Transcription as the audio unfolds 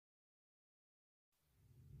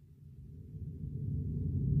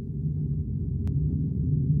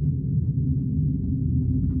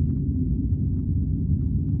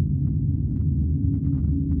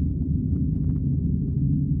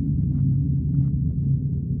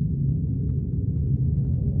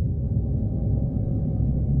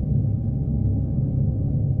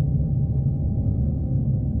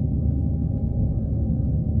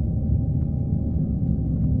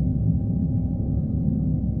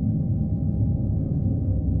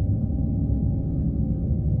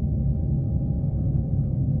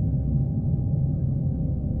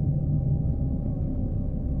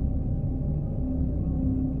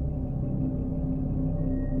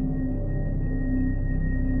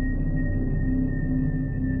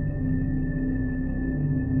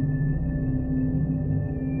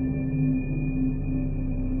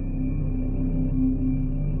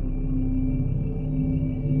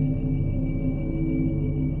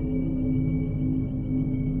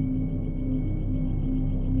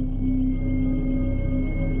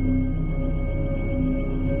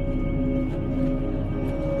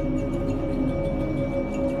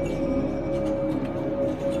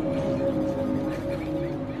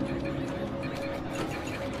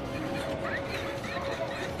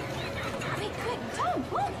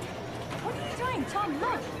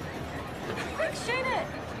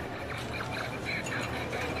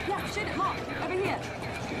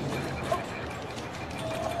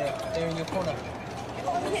your corner. Get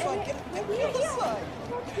on this side, get on the other side.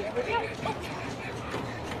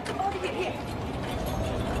 Over here.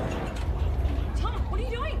 Tom, what are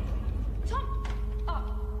you doing? Tom! Oh,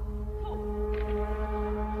 cool.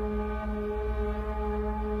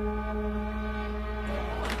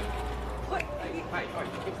 Wait,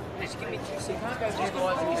 Just give me 2 seconds.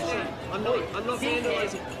 I'm not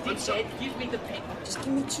vandalising. I'm sorry. Give me the pen. Just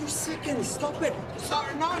give me 2 seconds, stop it.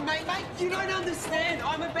 Sorry, no, mate, you don't understand.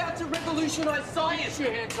 I'm about to revolutionize science. Get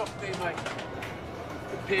your hands off me, mate.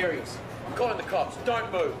 Imperials. I'm calling the cops.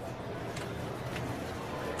 Don't move.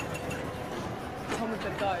 Tom, we've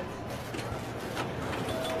got to go.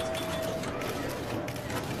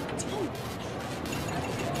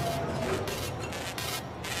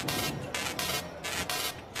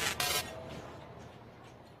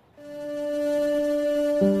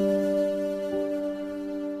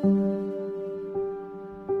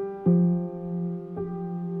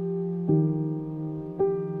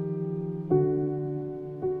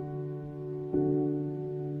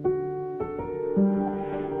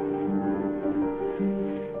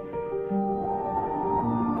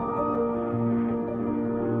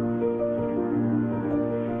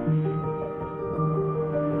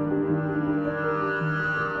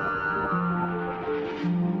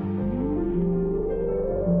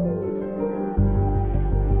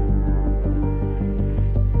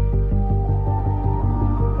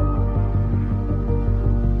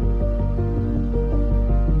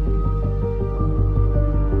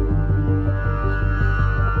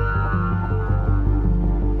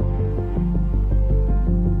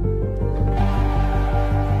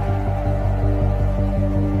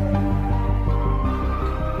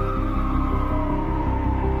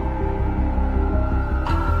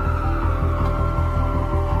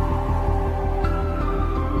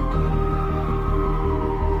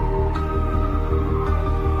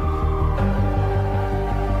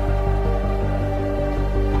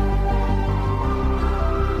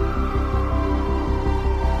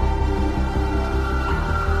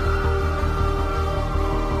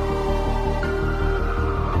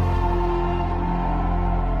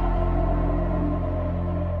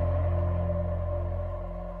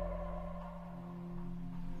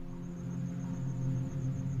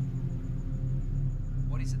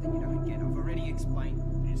 What is it that you don't get? I've already explained.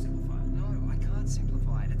 Can you simplify it? No, I can't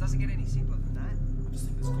simplify it. It doesn't get any simpler than that. I just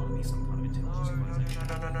think there's got to be some kind of intelligence.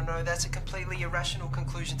 No. That's a completely irrational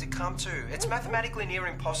conclusion to come to. It's mathematically near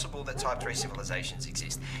impossible that Type 3 civilizations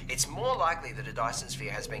exist. It's more likely that a Dyson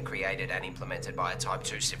sphere has been created and implemented by a Type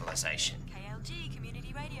 2 civilization. KLG,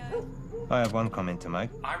 Community Radio. I have one comment to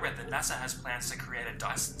make. I read that NASA has plans to create a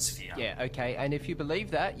Dyson sphere. Yeah, okay, and if you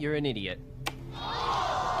believe that, you're an idiot.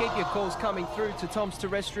 Keep your calls coming through to Tom's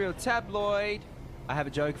Terrestrial Tabloid. I have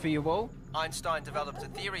a joke for you all. Einstein developed a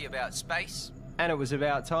theory about space. And it was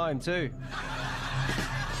about time, too.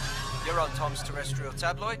 You're on Tom's Terrestrial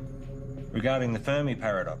Tabloid. Regarding the Fermi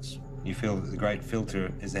paradox, you feel that the great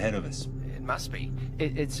filter is ahead of us. It must be.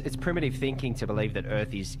 It's primitive thinking to believe that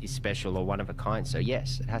Earth is special or one of a kind, so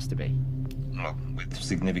yes, it has to be. Well, with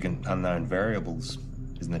significant unknown variables,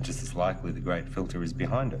 isn't it just as likely the great filter is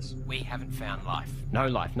behind us? We haven't found life. No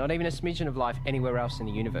life, not even a smidgen of life anywhere else in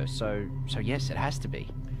the universe, so yes, it has to be.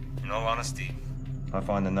 In all honesty, I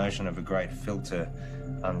find the notion of a great filter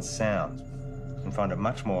unsound and find it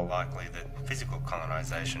much more likely that physical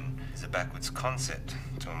colonization is a backwards concept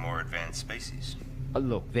to a more advanced species.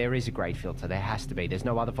 Look, there is a great filter. There has to be. There's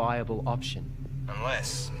no other viable option.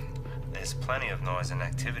 Unless there's plenty of noise and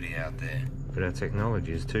activity out there. But our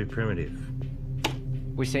technology is too primitive.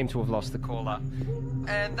 We seem to have lost the caller.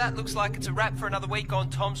 And that looks like it's a wrap for another week on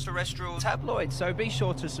Tom's Terrestrial Tabloid. So be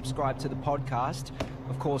sure to subscribe to the podcast.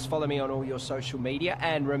 Of course, follow me on all your social media.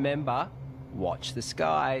 And remember, watch the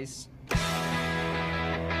skies.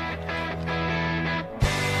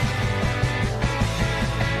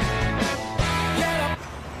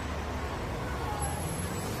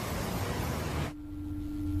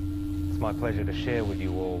 It's my pleasure to share with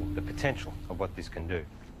you all the potential of what this can do.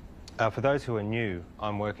 For those who are new,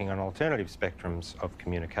 I'm working on alternative spectrums of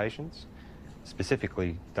communications,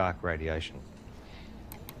 specifically dark radiation.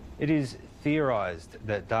 It is theorized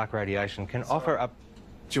that dark radiation can offer up...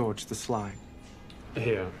 George the Sly.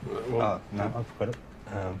 Here. Oh, no, I've got it.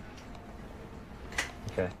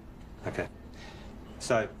 Okay.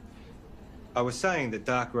 So, I was saying that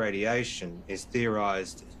dark radiation is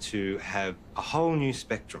theorized to have a whole new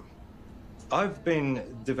spectrum. I've been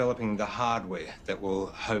developing the hardware that will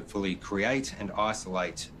hopefully create and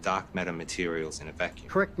isolate dark matter materials in a vacuum.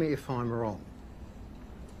 Correct me if I'm wrong.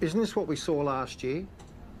 Isn't this what we saw last year?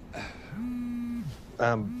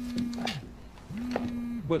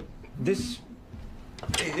 Well,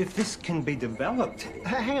 If this can be developed...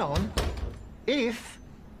 Hang on. If...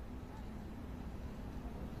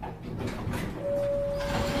 The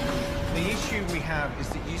issue we have is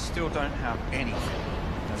that you still don't have anything.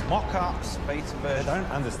 No mock-ups, beta versions. I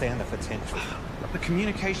don't understand the potential. The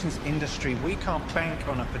communications industry, we can't bank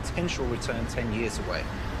on a potential return 10 years away.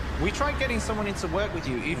 We tried getting someone in to work with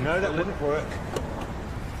you, even... No, that wouldn't work.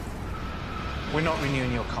 We're not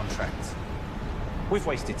renewing your contract. We've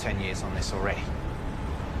wasted 10 years on this already.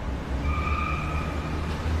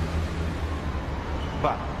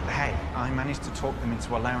 But, hey, I managed to talk them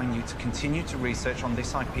into allowing you to continue to research on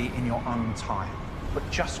this IP in your own time. But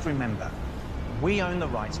just remember, we own the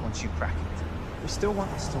rights once you crack it. We still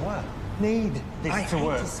want this to work. Need this I to hate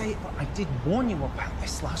work. to say it, but I did warn you about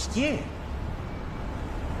this last year.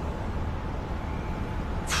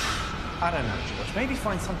 I don't know, George. Maybe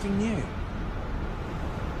find something new.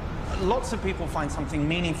 Lots of people find something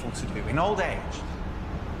meaningful to do in old age.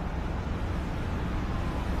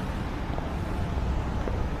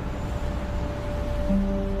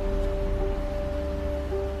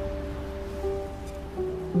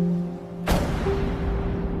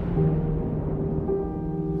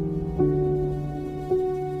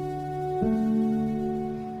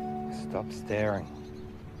 Stop staring.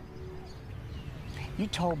 You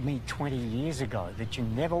told me 20 years ago that you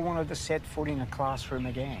never wanted to set foot in a classroom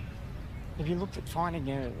again. Have you looked at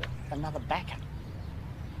finding another backup?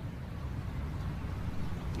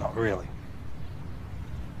 Not really.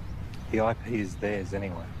 The IP is theirs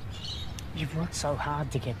anyway. You've worked so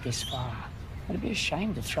hard to get this far. It'd be a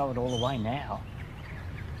shame to throw it all away now.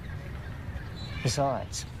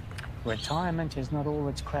 Besides, retirement is not all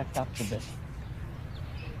it's cracked up to be.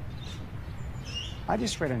 I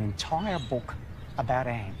just read an entire book about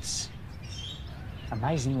ants.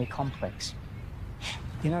 Amazingly complex.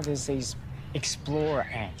 You know, there's these explorer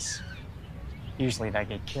ants. Usually they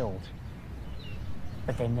get killed,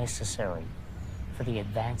 but they're necessary for the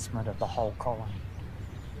advancement of the whole colony.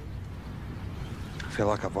 I feel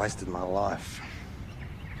like I've wasted my life.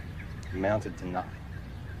 Amounted to nothing.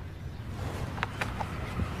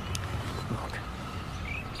 Look.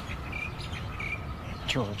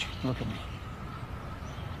 George, look at me.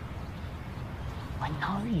 I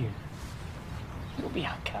know you. You'll be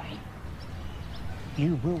okay.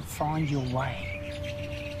 You will find your way.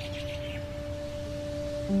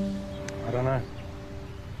 I don't know.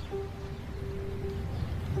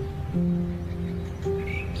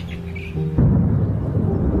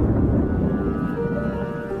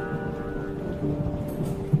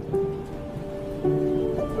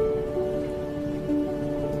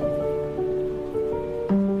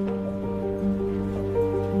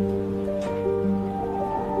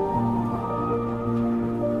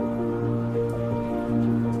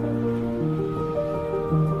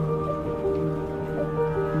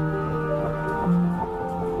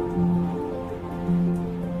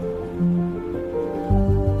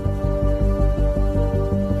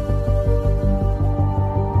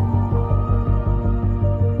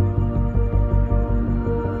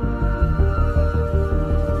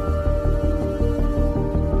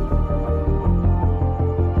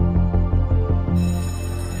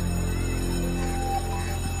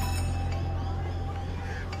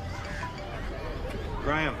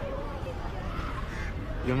 Graham,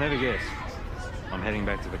 you'll never guess. I'm heading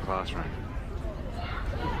back to the classroom.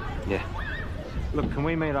 Yeah. Look, can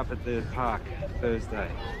we meet up at the park Thursday?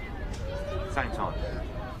 Same time.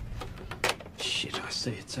 Shit, I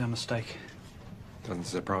see. It's our mistake. Doesn't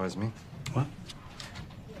surprise me. What?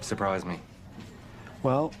 Surprise me.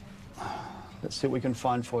 Well, let's see what we can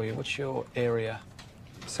find for you. What's your area?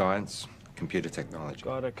 Science, computer technology.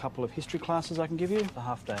 Got a couple of history classes I can give you. A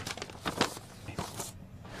half day.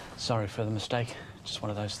 Sorry for the mistake. Just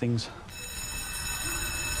one of those things.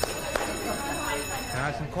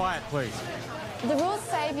 Nice and quiet, please. The rules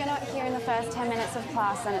say if you're not here in the first 10 minutes of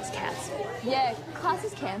class, then it's cancelled. Yeah, class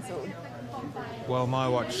is cancelled. Well, my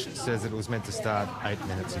watch says it was meant to start 8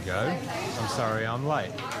 minutes ago. I'm sorry, I'm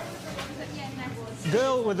late.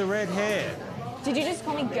 Girl with the red hair. Did you just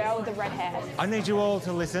call me girl with the red hair? I need you all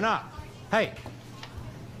to listen up. Hey.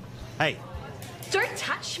 Hey. Don't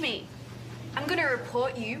touch me. I'm gonna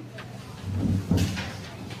report you.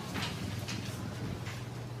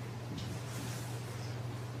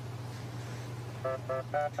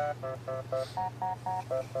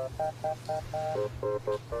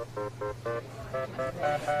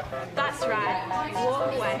 That's right.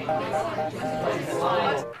 Walk away.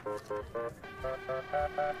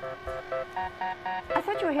 I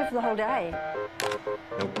thought you were here for the whole day.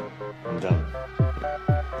 Nope, I'm done.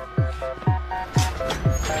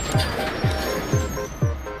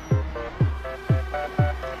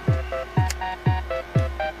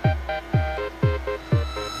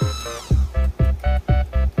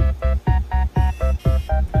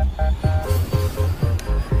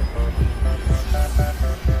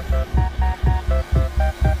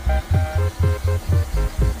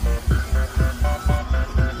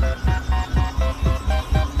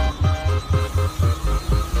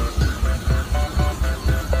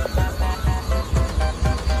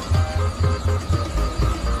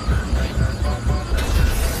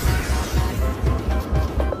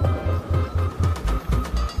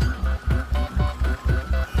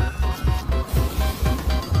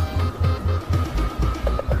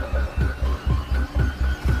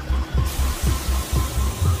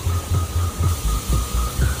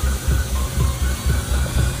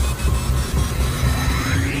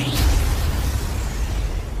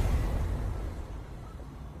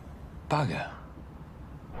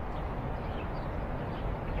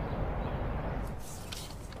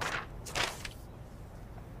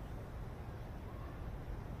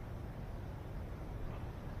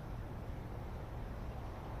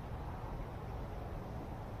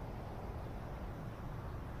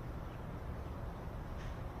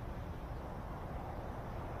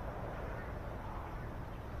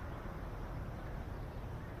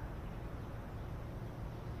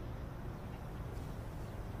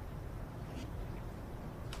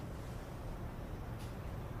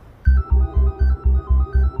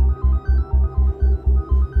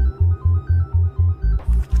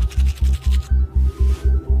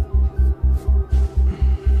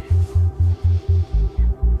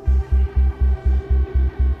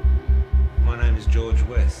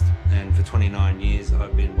 physicist, and for 29 years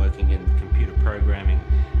I've been working in computer programming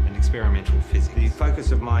and experimental physics. The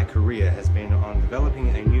focus of my career has been on developing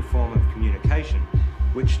a new form of communication,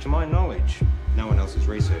 which, to my knowledge, no one else has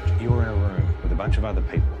researched. You're in a room with a bunch of other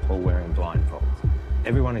people all wearing blindfolds.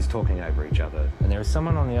 Everyone is talking over each other, and there is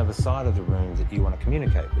someone on the other side of the room that you want to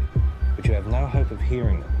communicate with, but you have no hope of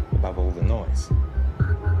hearing them above all the noise.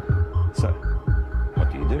 So,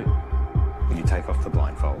 what do? When you take off the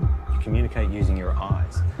blindfold, you communicate using your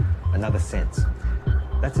eyes, another sense.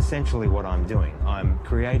 That's essentially what I'm doing. I'm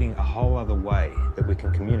creating a whole other way that we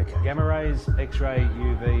can communicate. Gamma rays, X-ray,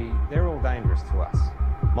 UV, they're all dangerous to us.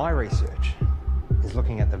 My research is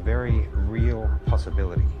looking at the very real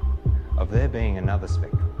possibility of there being another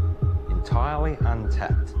spectrum, entirely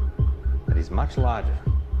untapped, that is much larger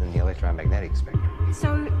than the electromagnetic spectrum.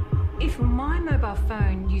 So, if my mobile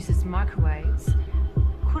phone uses microwaves,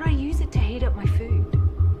 could I use it to heat up my food?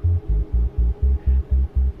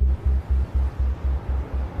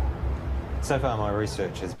 So far, my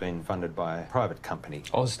research has been funded by a private company.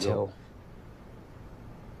 Oztel.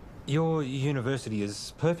 Your university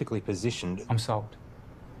is perfectly positioned. I'm sold.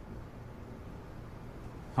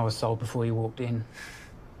 I was sold before you walked in.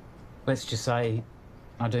 Let's just say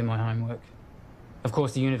I do my homework. Of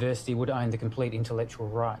course, the university would own the complete intellectual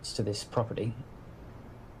rights to this property.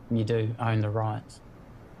 You do own the rights.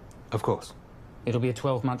 Of course. It'll be a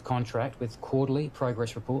 12-month contract with quarterly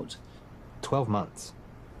progress reports. 12 months?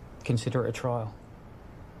 Consider it a trial.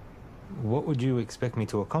 What would you expect me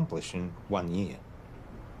to accomplish in 1 year?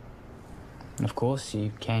 Of course,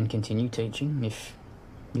 you can continue teaching if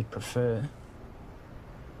you prefer.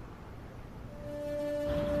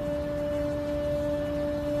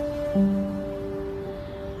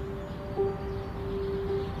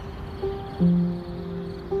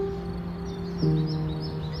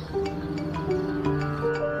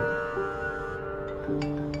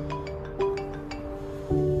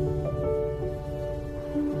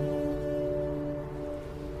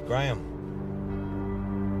 Graham.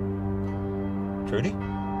 Trudy?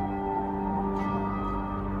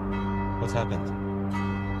 What's happened?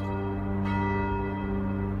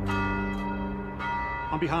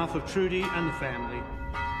 On behalf of Trudy and the family,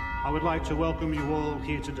 I would like to welcome you all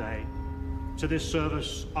here today to this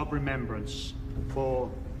service of remembrance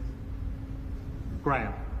for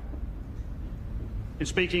Graham. In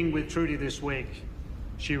speaking with Trudy this week,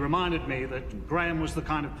 she reminded me that Graham was the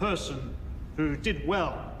kind of person who did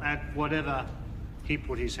well at whatever he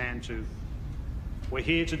put his hand to. We're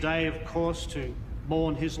here today, of course, to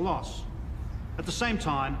mourn his loss. At the same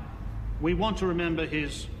time, we want to remember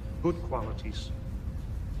his good qualities.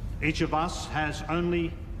 Each of us has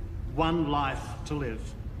only one life to live.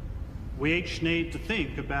 We each need to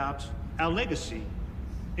think about our legacy.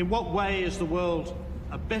 In what way is the world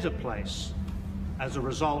a better place as a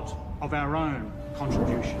result of our own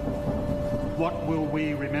contribution? What will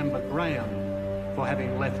we remember Graham for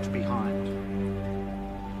having left behind?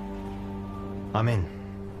 I'm in.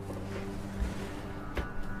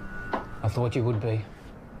 I thought you would be.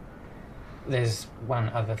 There's one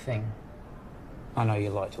other thing. I know you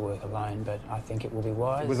like to work alone, but I think it will be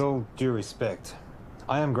wise. With all due respect,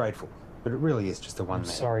 I am grateful, but it really is just a one-man.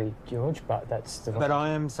 Sorry, George, but that's the... But I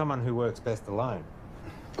am someone who works best alone.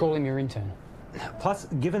 Call him your intern. Plus,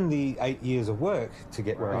 given the 8 years of work to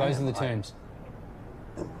get where I am... Those are the terms.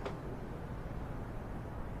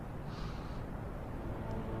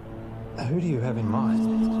 Who do you have in mind?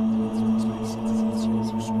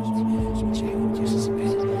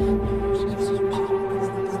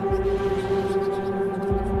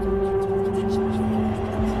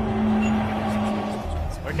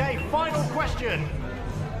 Okay, final question.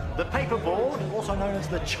 The paperboard, also known as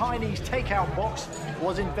the Chinese takeout box,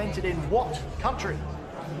 was invented in what country?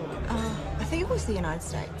 I think it was the United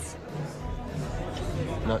States.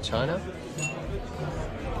 Not China?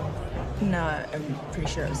 No, I'm pretty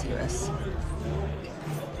sure it was the US.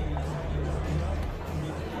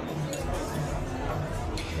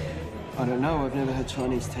 I don't know. I've never had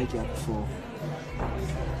Chinese takeout before.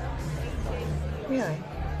 Really?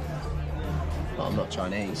 Well, I'm not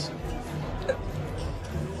Chinese.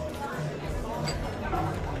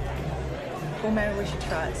 Well, maybe we should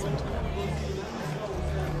try it sometime.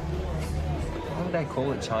 Why would they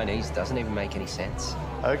call it Chinese? Doesn't even make any sense.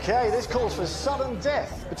 Okay, this calls for sudden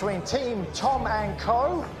death between Team Tom and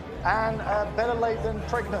Co. and better late than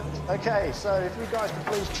pregnant. Okay, so if you guys could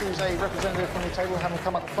please choose a representative from your table and have them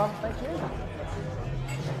come up the front, thank you.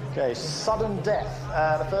 Okay, sudden death.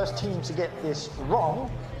 The first team to get this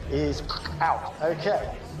wrong is out.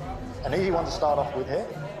 Okay, an easy one to start off with here.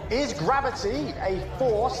 Is gravity a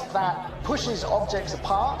force that pushes objects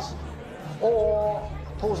apart, or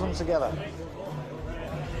pulls them together?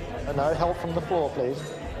 No, help from the floor, please.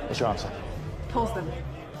 What's your answer? Pulls them.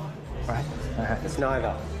 Right. It's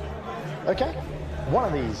neither. Okay. One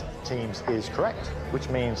of these teams is correct, which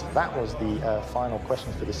means that was the final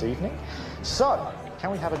question for this evening. So,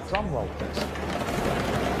 can we have a drum roll, please?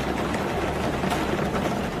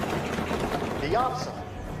 The answer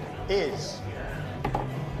is...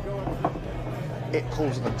 it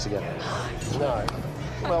pulls them together. No.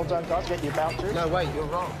 Well done, guys. Get your vouchers. No, wait, you're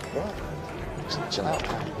wrong. What? Chill out.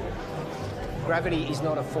 Gravity is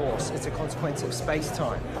not a force, it's a consequence of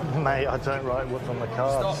space-time. Mate, I don't write what's on the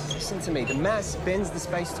cards. Stop, listen to me. The mass bends the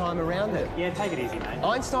space-time around it. Yeah, take it easy, mate.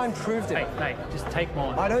 Einstein proved it. Mate, just take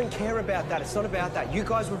more. I don't care about that. It's not about that. You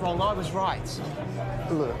guys were wrong. I was right.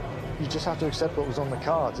 Look, you just have to accept what was on the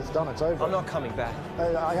cards. It's done. It's over. I'm not coming back.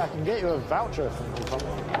 I can get you a voucher from the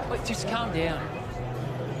company. Wait, just calm down.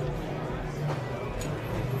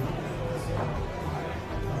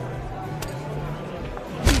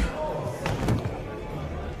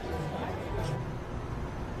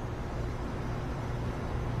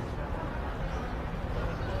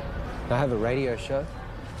 I have a radio show.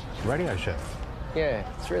 Radio show? Yeah,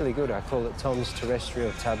 it's really good. I call it Tom's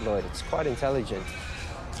Terrestrial Tabloid. It's quite intelligent.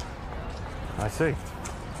 I see.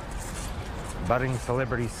 Budding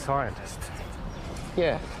celebrity scientist.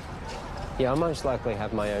 Yeah. Yeah, I'll most likely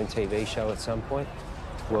have my own TV show at some point.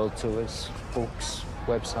 World tours, books,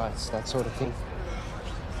 websites, that sort of thing.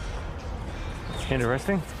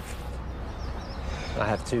 Interesting. I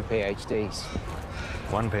have 2 PhDs.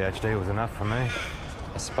 1 PhD was enough for me.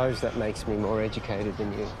 I suppose that makes me more educated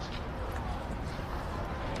than you.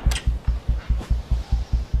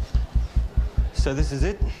 So this is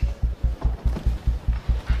it?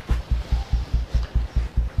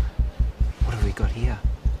 What have we got here?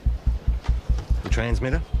 The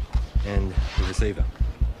transmitter and the receiver.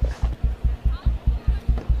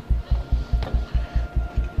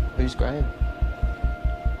 Who's Graham?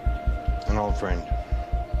 An old friend.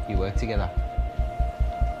 You work together?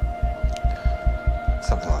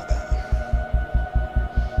 Something like that.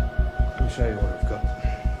 Let me show you what I've got.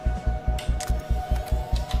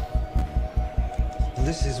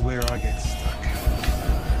 This is where I get stuck.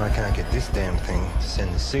 I can't get this damn thing to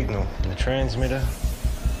send the signal from the transmitter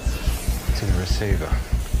to the receiver.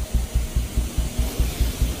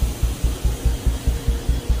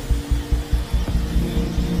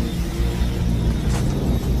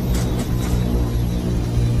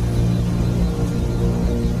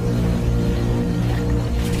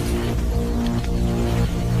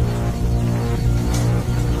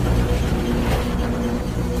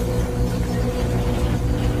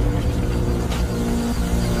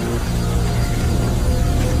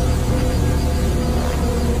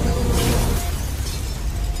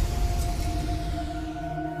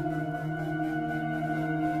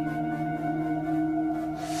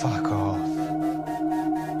 Fuck off.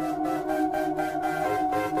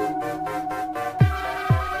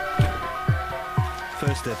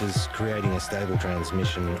 First step is creating a stable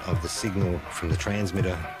transmission of the signal from the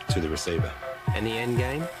transmitter to the receiver. And the end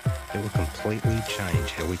game? It will completely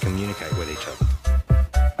change how we communicate with each other.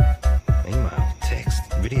 Email,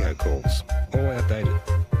 text, video calls, all outdated.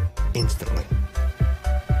 Instantly.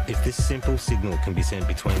 If this simple signal can be sent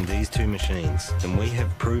between these two machines, then we have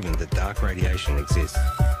proven that dark radiation exists.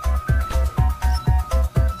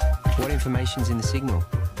 What information's in the signal?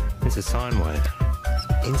 It's a sine wave.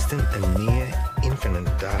 Instant and near infinite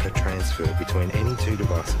data transfer between any two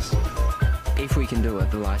devices. If we can do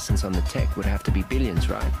it, the license on the tech would have to be billions,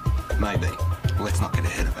 right? Maybe. Let's not get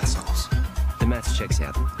ahead of ourselves. The maths checks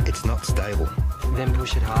out. It's not stable. Then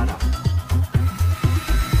push it harder.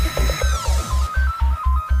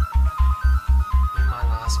 In my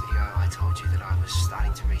last video, I told you that I was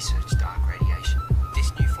starting to research dark radiation.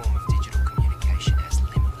 This new form of digital communication has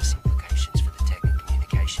limitless implications for the tech and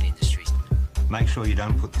communication industries. Make sure you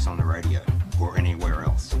don't put this on the radio or anywhere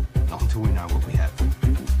else. Not until we know what we have.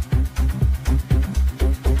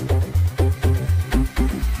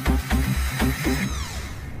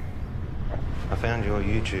 I found your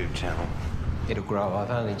YouTube channel. It'll grow. I've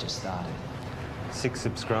only just started. 6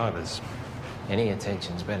 subscribers. Any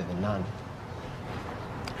attention's better than none.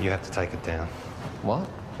 You have to take it down. What?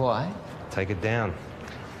 Why? Take it down.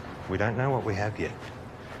 We don't know what we have yet.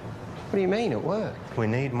 What do you mean at work? We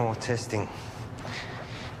need more testing.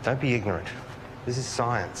 Don't be ignorant. This is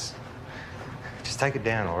science. Just take it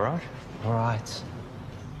down, all right? All right.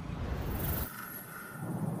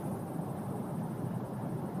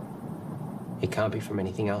 It can't be from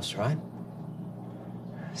anything else, right?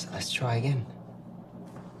 So let's try again.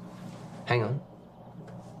 Hang on.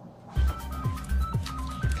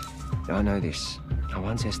 I know this. I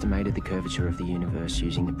once estimated the curvature of the universe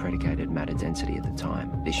using the predicated matter density at the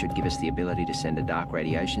time. This should give us the ability to send a dark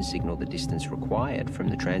radiation signal the distance required from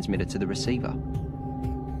the transmitter to the receiver.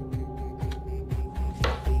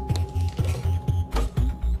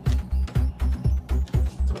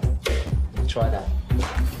 Try that.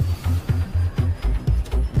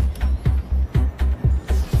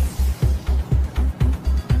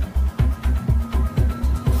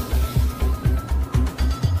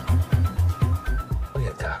 Look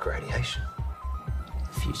at dark radiation.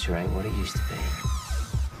 The future ain't what it used to be.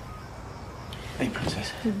 Hey,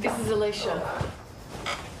 Princess. This is Alicia.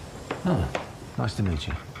 Oh, nice to meet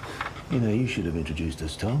you. You know, you should have introduced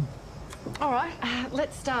us, Tom. All right,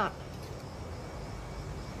 let's start.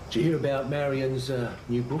 Did you hear about Marion's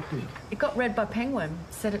new book? It got read by Penguin.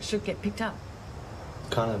 Said it should get picked up.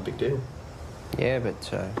 Kind of a big deal. Yeah,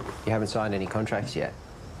 but you haven't signed any contracts yet.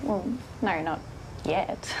 Well, no, not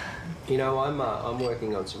yet. You know, I'm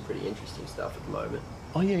working on some pretty interesting stuff at the moment.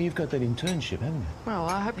 Oh, yeah, you've got that internship, haven't you? Well,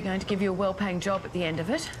 I hope you're going to give you a well-paying job at the end of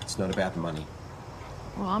it. It's not about the money.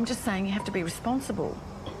 Well, I'm just saying you have to be responsible.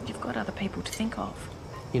 You've got other people to think of.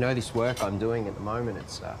 You know, this work I'm doing at the moment,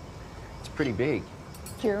 it's pretty big.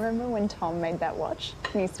 Do you remember when Tom made that watch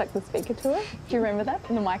and you stuck the speaker to it? Do you remember that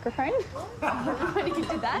in the microphone? When he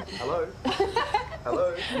did that? Hello?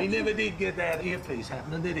 Hello? He never did get that earpiece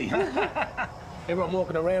happening, did he? Everyone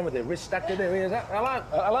walking around with their wrists stuck to their ears. Hello?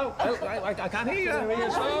 Hello? I can't hear you.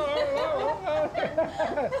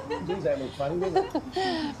 Geez, that looks funny, doesn't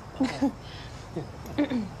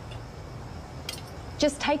it?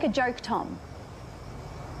 Just take a joke, Tom.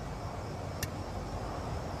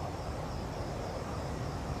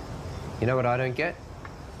 You know what I don't get?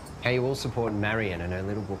 How you all support Marion and her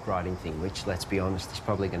little book writing thing, which, let's be honest, is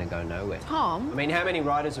probably going to go nowhere. Tom? I mean, how many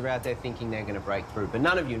writers are out there thinking they're going to break through? But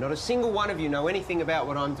none of you, not a single one of you, know anything about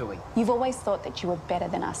what I'm doing. You've always thought that you were better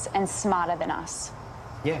than us and smarter than us.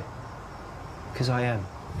 Yeah, because I am.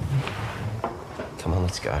 Come on,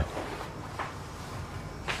 let's go.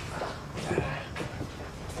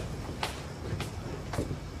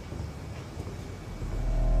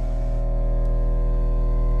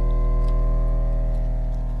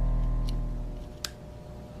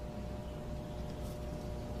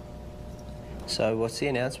 So, what's the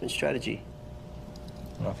announcement strategy?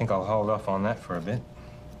 I think I'll hold off on that for a bit.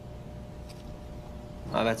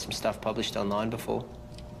 I've had some stuff published online before.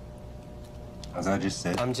 As I just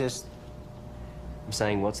said. I'm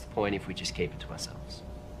saying, what's the point if we just keep it to ourselves?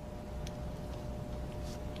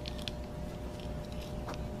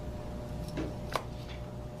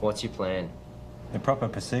 What's your plan? The proper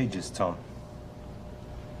procedures, Tom.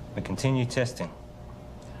 We continue testing.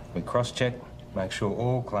 We cross-check, make sure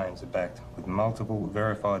all claims are backed with multiple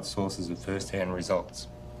verified sources of first-hand results.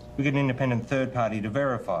 We get an independent third party to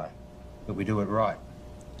verify that we do it right.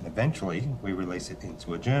 And eventually, we release it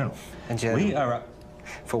into a journal. A journal? We are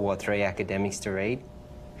For what, 3 academics to read?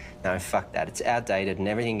 No, fuck that. It's outdated and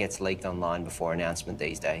everything gets leaked online before announcement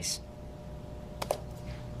these days.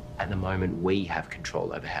 At the moment, we have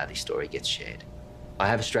control over how this story gets shared. I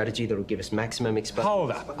have a strategy that'll give us maximum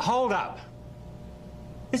exposure. Hold up.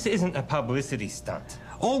 This isn't a publicity stunt.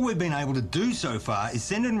 All we've been able to do so far is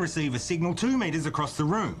send and receive a signal 2 meters across the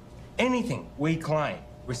room. Anything we claim,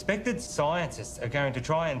 respected scientists are going to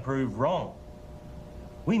try and prove wrong.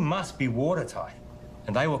 We must be watertight,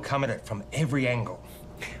 and they will come at it from every angle.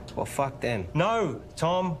 Well, fuck them. No,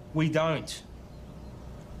 Tom, we don't.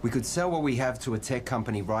 We could sell what we have to a tech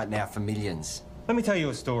company right now for millions. Let me tell you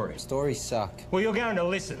a story. Stories suck. Well, you're going to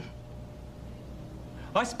listen.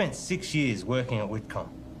 I spent 6 years working at Whitcomb.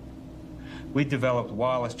 We developed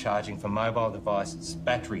wireless charging for mobile devices,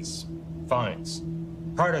 batteries, phones,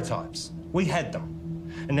 prototypes. We had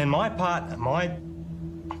them. And then my partner,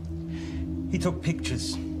 he took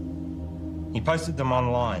pictures. He posted them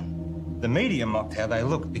online. The media mocked how they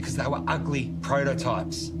looked because they were ugly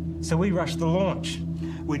prototypes. So we rushed the launch.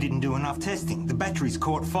 We didn't do enough testing. The batteries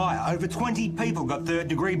caught fire. Over 20 people got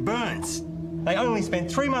third-degree burns. They only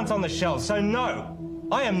spent 3 months on the shelves, so no,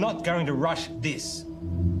 I am not going to rush this.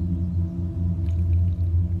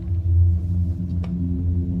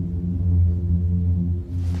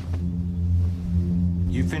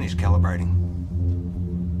 You finished calibrating.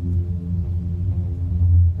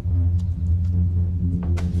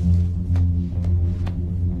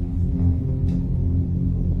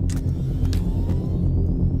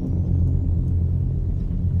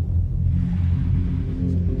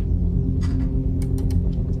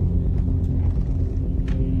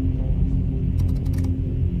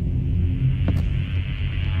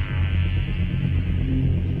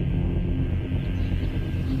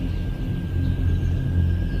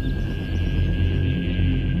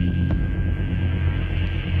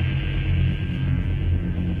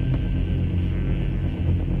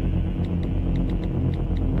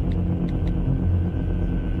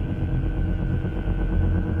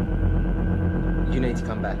 need to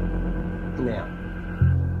come back. Now.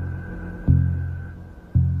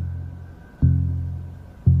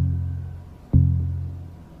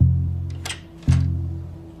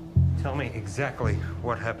 Tell me exactly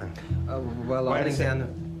what happened. Well, I Wait a down the...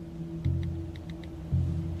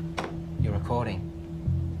 You're recording.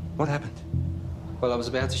 What happened? Well, I was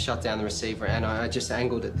about to shut down the receiver and I just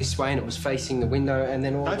angled it this way and it was facing the window and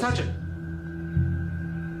then all... Don't touch it!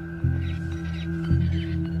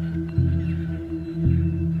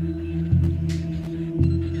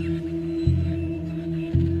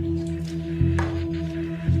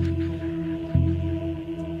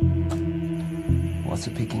 What's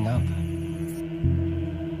it picking up?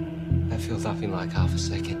 That feels up in like half a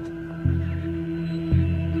second.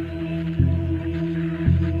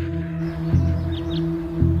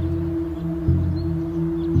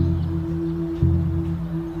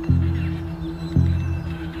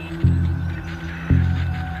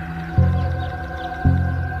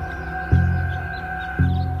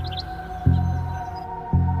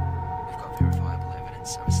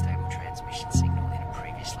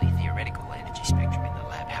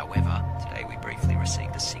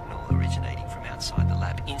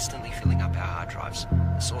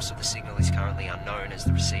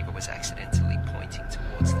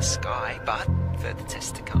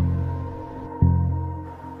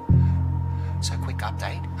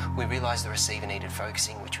 The receiver needed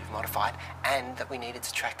focusing, which we've modified, and that we needed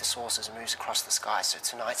to track the source as it moves across the sky. So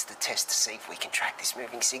tonight's the test to see if we can track this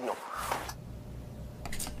moving signal.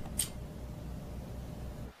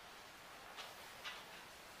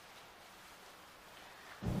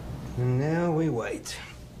 And now we wait.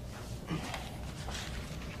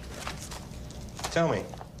 Tell me,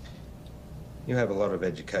 you have a lot of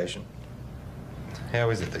education. How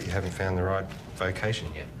is it that you haven't found the right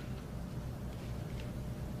vocation yet?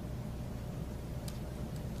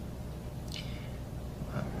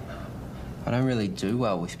 I don't really do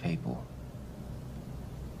well with people.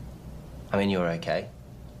 I mean, you're okay.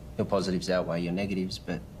 Your positives outweigh your negatives,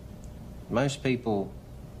 but most people,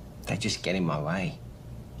 they just get in my way.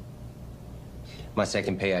 My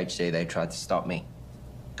second PhD, they tried to stop me.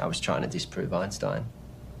 I was trying to disprove Einstein.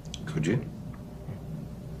 Could you?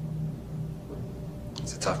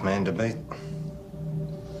 It's a tough man to beat.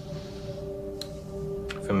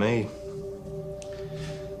 For me,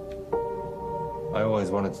 I always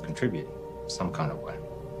wanted to contribute some kind of way.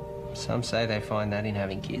 Some say they find that in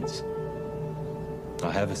having kids.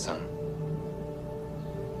 I have a son.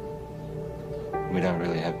 We don't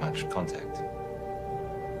really have much contact.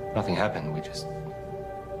 Nothing happened, we just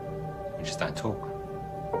don't talk.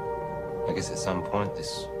 I guess at some point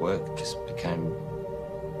this work just became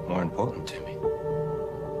more important to me.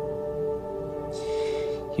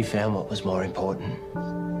 You found what was more important.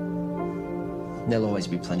 There'll always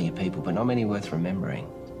be plenty of people, but not many worth remembering.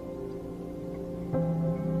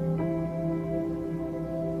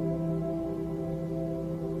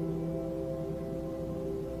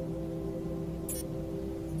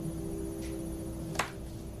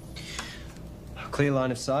 Clear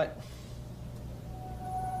line of sight.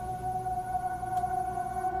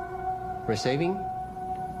 Receiving?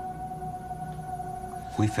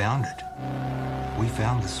 We found it. We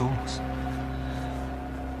found the source.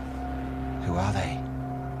 Who are they?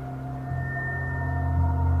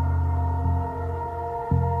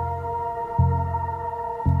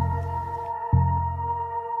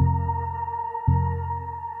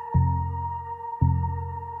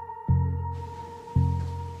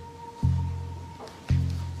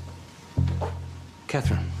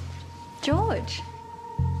 Catherine. George.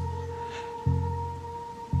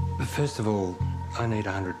 But first of all, I need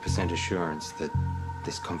 100% assurance that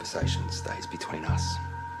this conversation stays between us.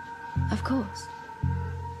 Of course.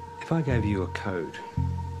 If I gave you a code,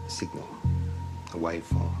 a signal, a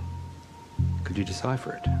waveform, could you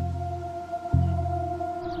decipher it?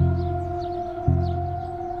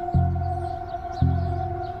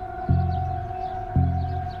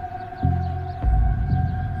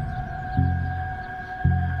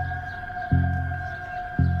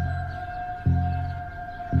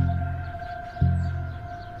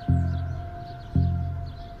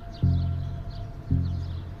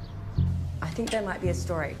 I think there might be a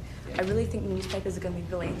story. I really think the newspapers are going to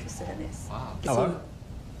be really interested in this. Wow. Hello?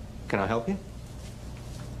 Can I help you?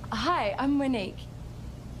 Hi, I'm Monique.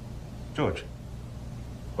 George.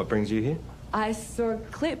 What brings you here? I saw a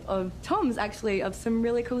clip of Tom's, actually, of some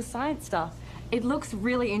really cool science stuff. It looks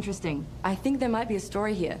really interesting. I think there might be a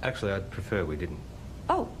story here. Actually, I'd prefer we didn't.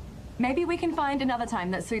 Oh, maybe we can find another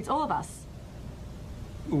time that suits all of us.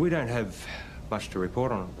 We don't have much to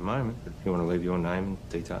report on at the moment, but if you want to leave your name and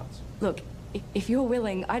details. Look, If you're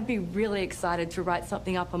willing, I'd be really excited to write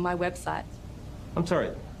something up on my website. I'm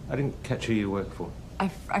sorry, I didn't catch who you work for. I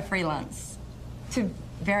freelance to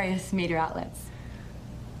various media outlets.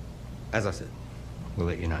 As I said, we'll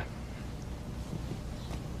let you know.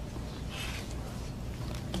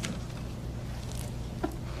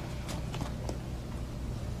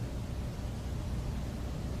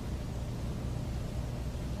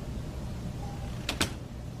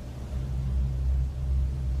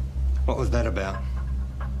 What was that about?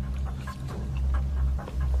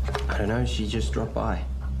 I don't know, she just dropped by.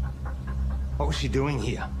 What was she doing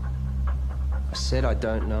here? I said I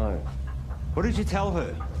don't know. What did you tell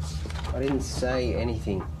her? I didn't say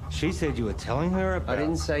anything. She said you were telling her about... I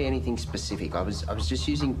didn't say anything specific. I was just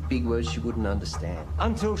using big words she wouldn't understand.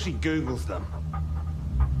 Until she Googles them.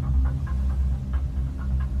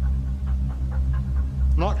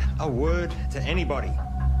 Not a word to anybody.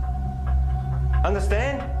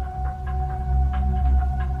 Understand?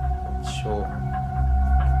 Sure.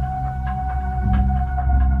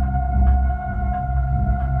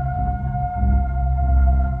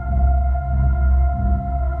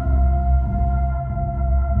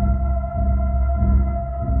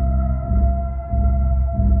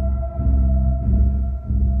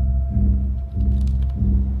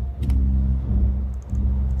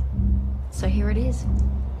 So here it is.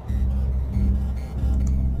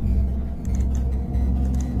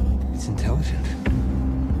 It's intelligent.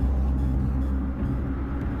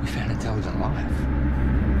 We found intelligent life.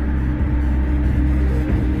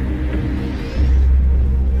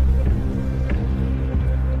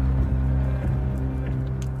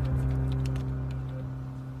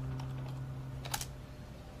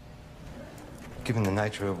 Given the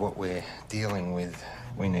nature of what we're dealing with,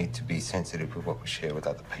 we need to be sensitive with what we share with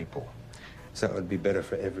other people. So it would be better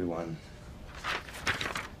for everyone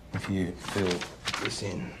if you fill this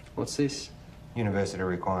in. What's this? University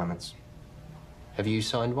requirements. Have you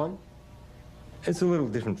signed one? It's a little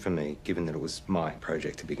different for me, given that it was my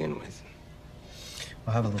project to begin with.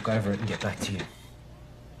 I'll have a look over it and get back to you.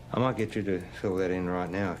 I might get you to fill that in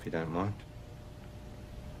right now, if you don't mind.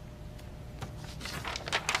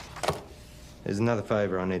 There's another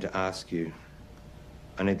favour I need to ask you.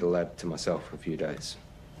 I need the lab to myself for a few days.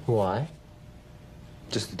 Why?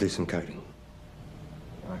 Just to do some coding.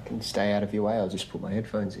 I can stay out of your way. I'll just put my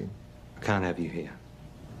headphones in. I can't have you here.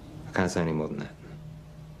 I can't say any more than that.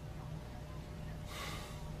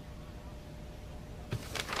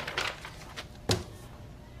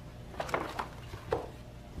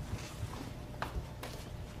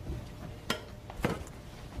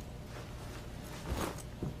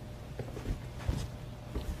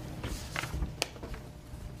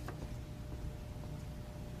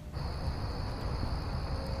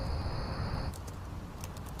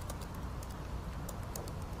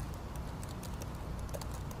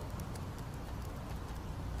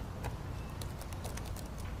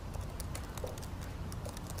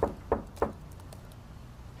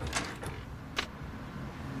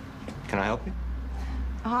 Can I help you?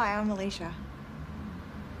 Hi, I'm Alicia.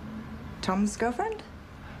 Tom's girlfriend?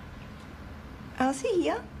 Oh, is he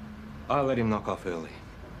here? I let him knock off early.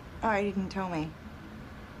 Oh, he didn't tell me.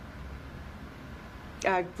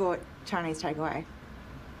 I bought Chinese takeaway.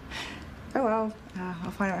 Oh well,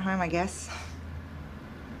 I'll find him at home, I guess.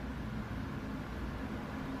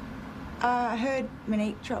 I heard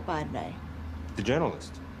Monique dropped by today. The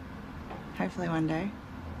journalist? Hopefully one day.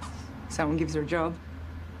 Someone gives her a job.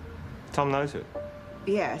 Tom knows her?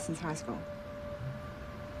 Yeah, since high school.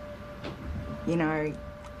 You know,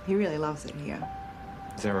 he really loves it here.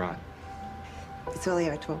 Is that right? It's all he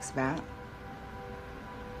ever talks about.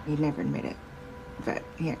 He'd never admit it, but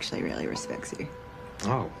he actually really respects you.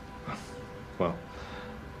 Oh. Well.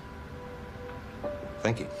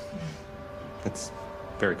 Thank you. That's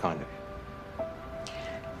very kind of you.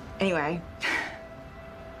 Anyway.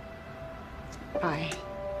 Bye.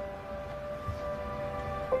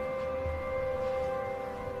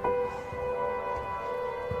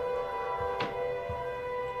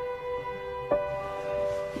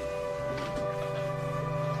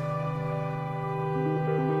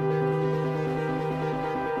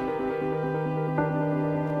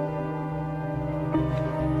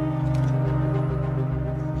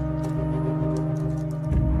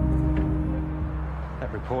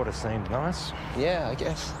 Reporter seemed nice. Yeah, I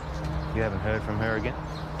guess. You haven't heard from her again?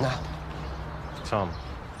 No. Tom,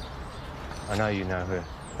 I know you know her.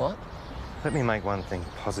 What? Let me make one thing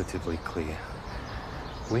positively clear.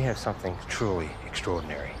 We have something truly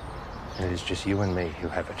extraordinary, and it is just you and me who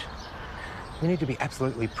have it. We need to be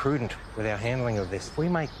absolutely prudent with our handling of this. If we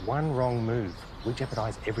make one wrong move, we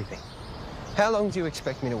jeopardize everything. How long do you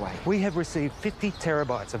expect me to wait? We have received 50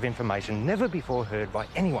 terabytes of information never before heard by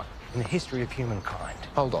anyone in the history of humankind.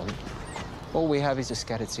 Hold on. All we have is a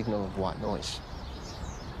scattered signal of white noise.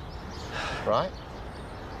 Right?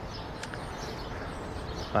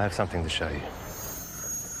 I have something to show you.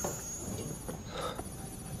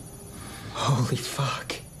 Holy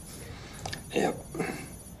fuck. Yep.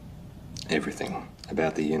 Everything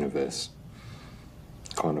about the universe.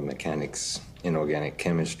 Quantum mechanics, inorganic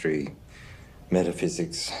chemistry,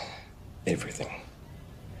 metaphysics, everything.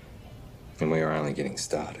 And we are only getting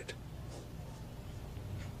started.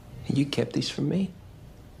 You kept this from me?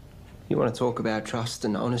 You want to talk about trust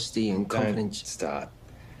and honesty and confidence? Don't start.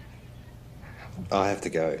 I have to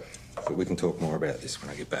go, but we can talk more about this when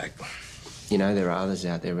I get back. You know, there are others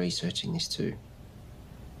out there researching this too.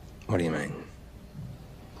 What do you mean?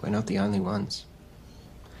 We're not the only ones.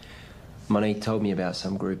 Monique told me about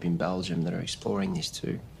some group in Belgium that are exploring this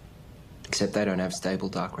too. Except they don't have stable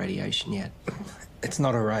dark radiation yet. It's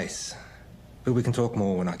not a race. But we can talk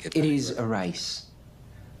more when I get back. It is a race.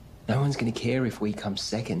 No one's going to care if we come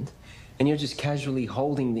second. And you're just casually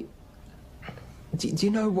holding the... Do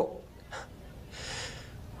you know what...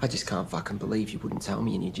 I just can't fucking believe you wouldn't tell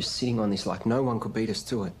me and you're just sitting on this like no one could beat us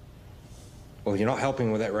to it. Well, you're not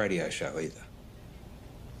helping with that radio show either.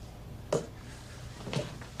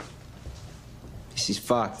 This is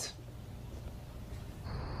fucked.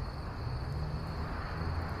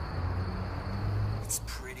 It's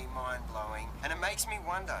pretty mind-blowing. And it makes me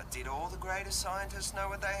wonder, did all the greatest scientists know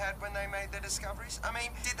what they had when they made their discoveries? I mean,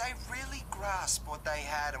 did they really grasp what they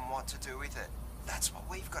had and what to do with it? That's what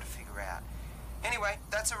we've got to figure out. Anyway,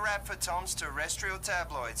 that's a wrap for Tom's Terrestrial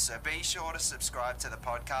Tabloids, so be sure to subscribe to the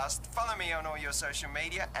podcast, follow me on all your social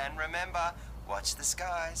media, and remember, watch the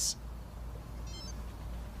skies.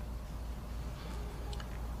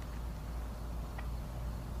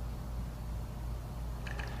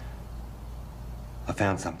 I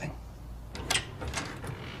found something.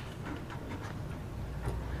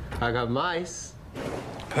 I got mice.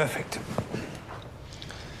 Perfect.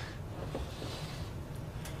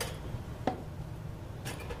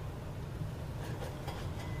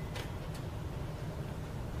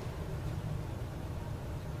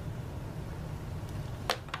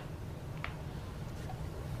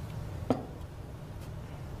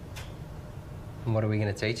 And what are we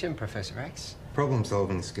going to teach him, Professor X?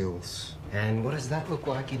 Problem-solving skills. And what does that look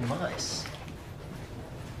like in mice?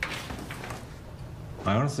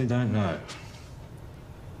 I honestly don't know.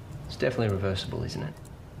 It's definitely reversible, isn't it?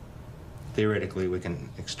 Theoretically, we can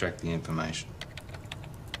extract the information.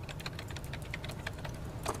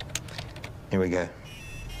 Here we go.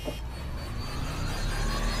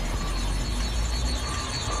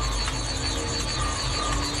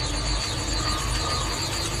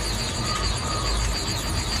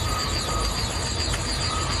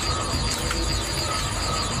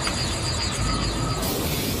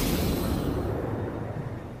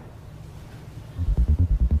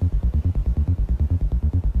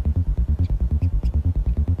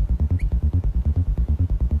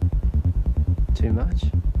 Too much?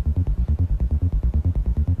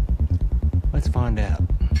 Let's find out.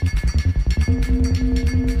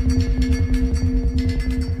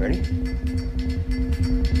 Ready?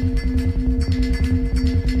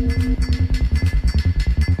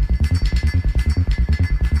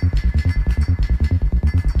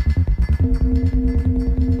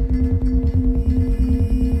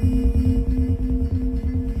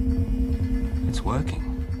 It's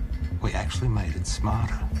working. We actually made it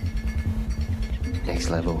smarter. Next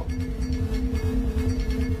level.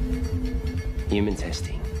 Human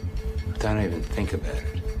testing. Don't even think about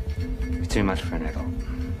it. It's too much for an adult.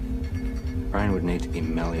 Brain would need to be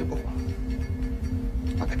malleable.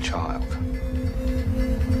 Like a child.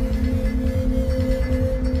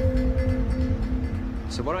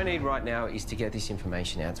 So what I need right now is to get this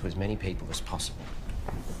information out to as many people as possible.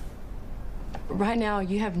 Right now,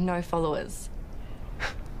 you have no followers.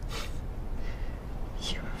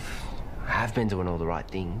 I have been doing all the right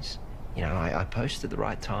things. You know, I post at the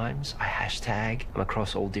right times, I hashtag, I'm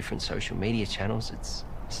across all different social media channels. It's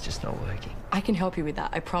just not working. I can help you with that,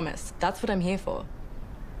 I promise. That's what I'm here for.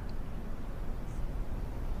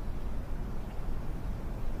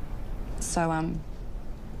 So,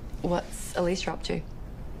 what's Alicia up to?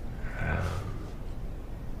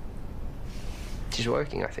 She's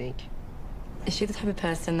working, I think. Is she the type of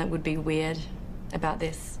person that would be weird about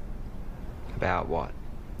this? About what?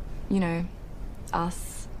 You know,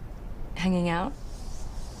 us hanging out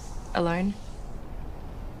alone.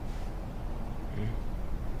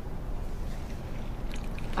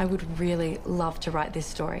 I would really love to write this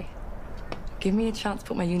story. Give me a chance to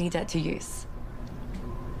put my uni debt to use.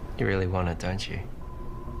 You really want it, don't you?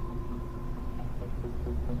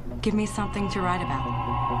 Give me something to write about.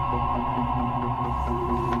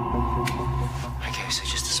 Okay, so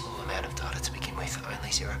just a small amount of data to begin with. Only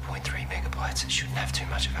 0.3 megabytes. It shouldn't have too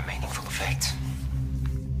much of a meaningful effect.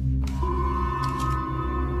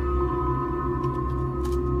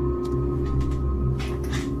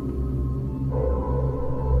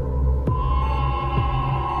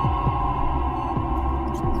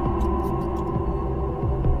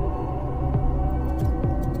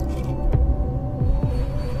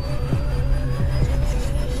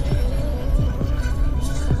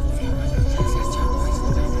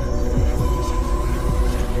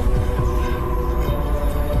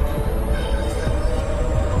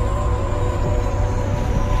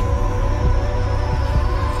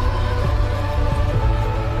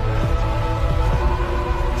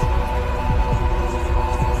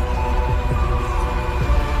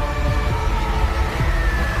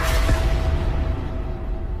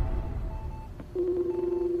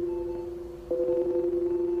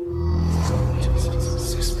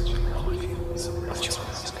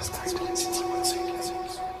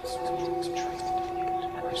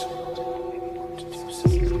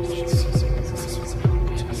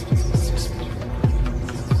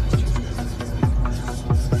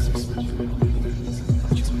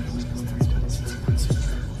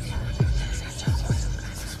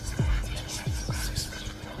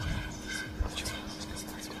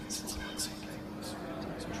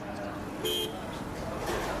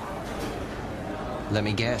 Let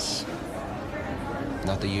me guess.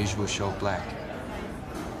 Not the usual short black.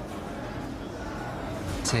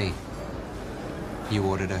 Tea. You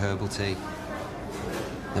ordered a herbal tea.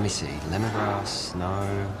 Let me see. Lemongrass,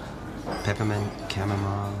 no. Peppermint,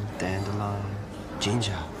 chamomile, dandelion,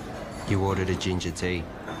 ginger. You ordered a ginger tea.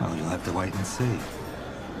 Well, you'll have to wait and see.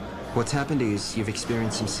 What's happened is you've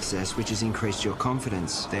experienced some success, which has increased your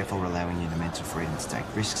confidence, therefore allowing you the mental freedom to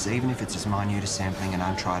take risks, even if it's as minute as sampling an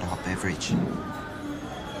untried hot beverage.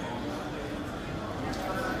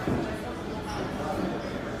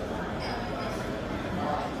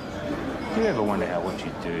 Do you ever wonder how what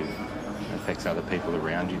you do affects other people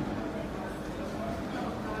around you?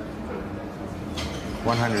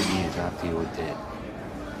 100 years after you're dead,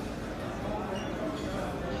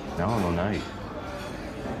 no one will know you.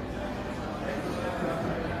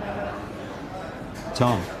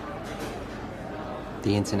 Tom.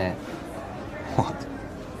 The internet. What?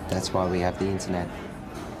 That's why we have the internet.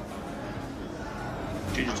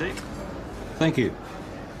 Ginger tea? Thank you.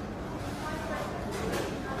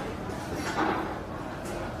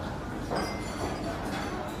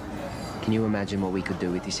 Can you imagine what we could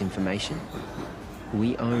do with this information?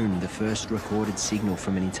 We own the first recorded signal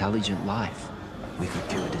from an intelligent life. We could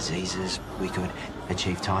cure diseases, we could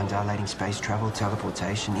achieve time-dilating space travel,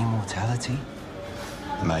 teleportation, immortality.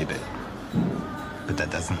 Maybe. But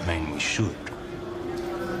that doesn't mean we should.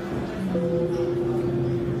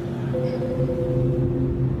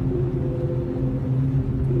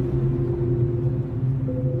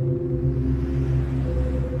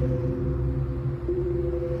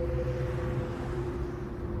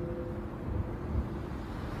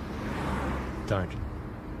 Don't.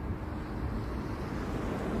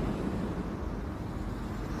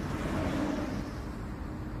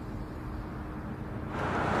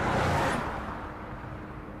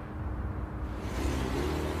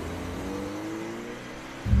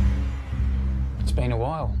 It's been a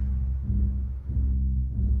while.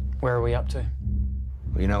 Where are we up to?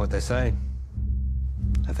 Well, you know what they say.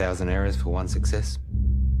 1,000 errors for one success.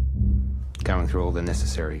 Going through all the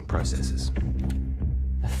necessary processes.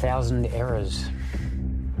 1,000 errors.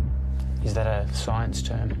 Is that a science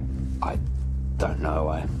term? I don't know.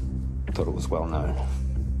 I thought it was well known.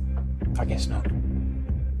 I guess not.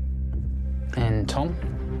 And Tom?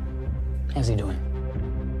 How's he doing?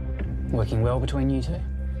 Working well between you two?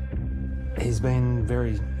 He's been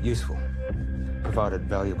very useful. Provided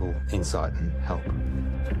valuable insight and help.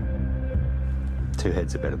 Two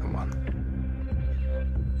heads are better than one.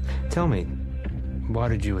 Tell me, why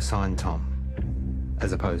did you assign Tom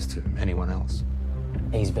as opposed to anyone else?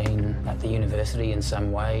 He's been at the university in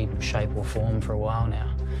some way, shape or form for a while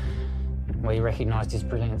now. We recognised his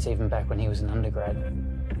brilliance even back when he was an undergrad.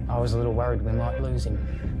 I was a little worried we might lose him.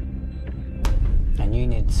 And you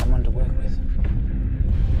need someone to work with.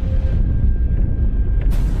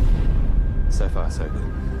 So far, so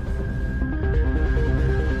good.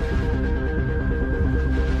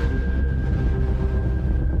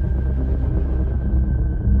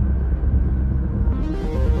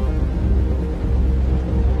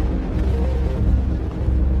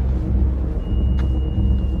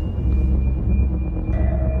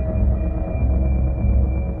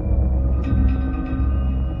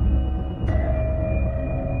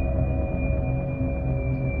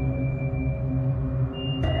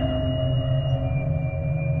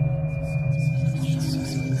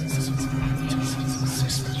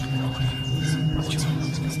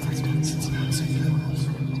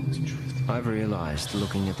 I've realized,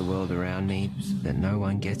 looking at the world around me, that no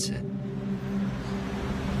one gets it.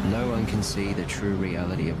 No one can see the true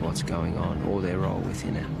reality of what's going on or their role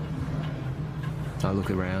within it. I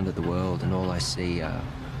look around at the world and all I see are...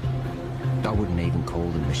 I wouldn't even call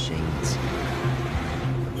them machines.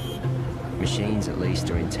 Machines, at least,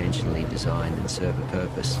 are intentionally designed and serve a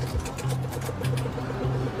purpose.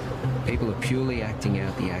 People are purely acting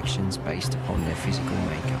out the actions based upon their physical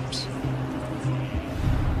makeups.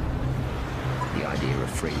 The idea of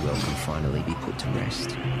free will can finally be put to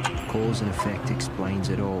rest. Cause and effect explains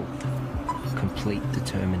it all. Complete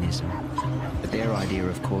determinism. But their idea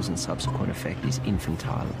of cause and subsequent effect is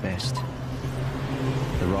infantile at best.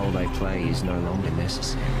 The role they play is no longer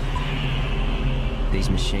necessary. These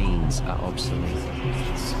machines are obsolete.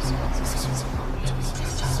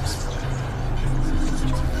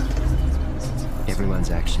 Everyone's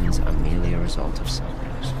actions are merely a result of something.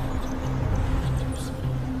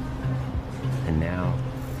 And now,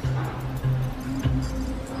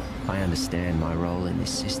 I understand my role in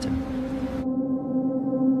this system.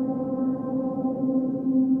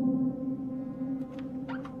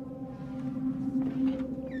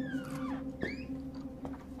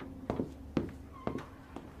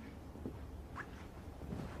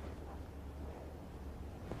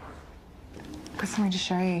 Got something to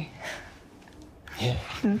show you. Yeah.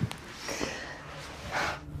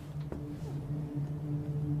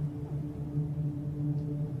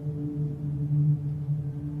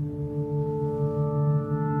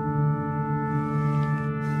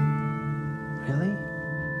 Really?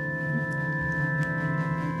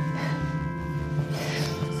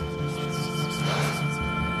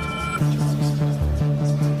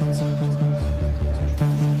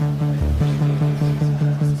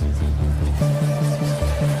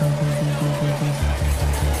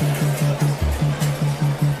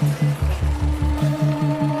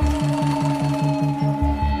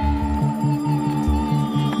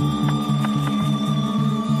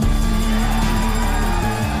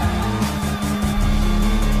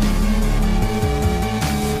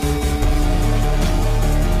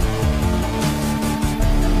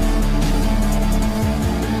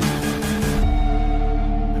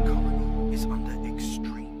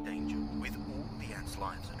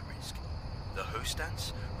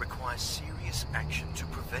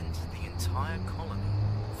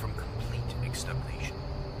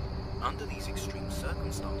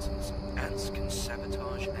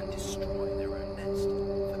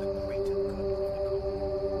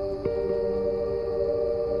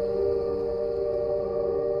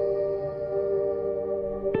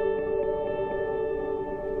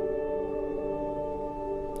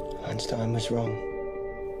 Einstein was wrong.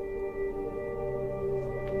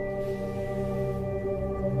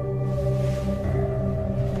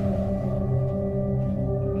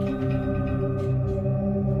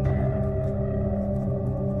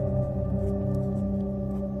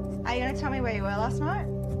 Are you going to tell me where you were last night?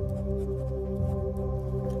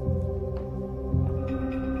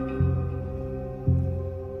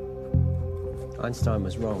 Einstein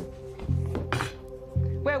was wrong.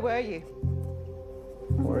 Where were you?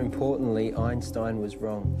 More importantly, Einstein was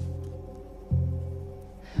wrong.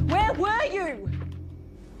 Where were you?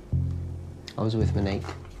 I was with Monique.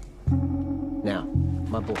 Now,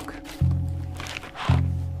 my book.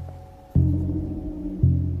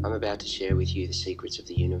 I'm about to share with you the secrets of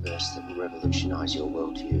the universe that will revolutionize your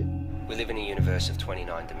worldview. We live in a universe of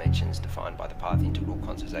 29 dimensions defined by the path integral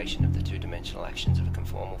quantization of the two-dimensional actions of a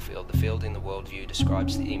conformal field. The field in the worldview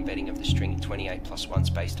describes the embedding of the string of 28 plus 1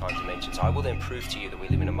 space-time dimensions. I will then prove to you that we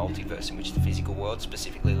live in a multiverse in which the physical world,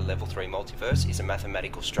 specifically the level 3 multiverse, is a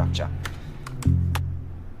mathematical structure.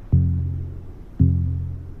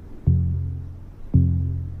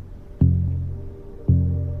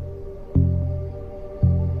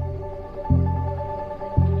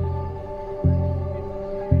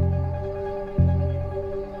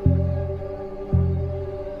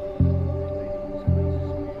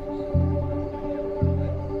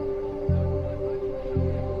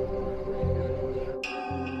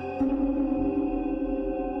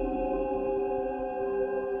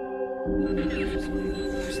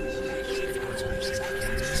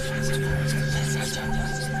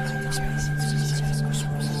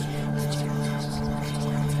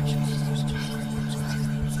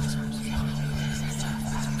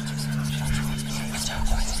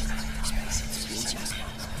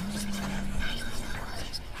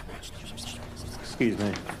 Excuse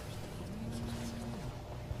me.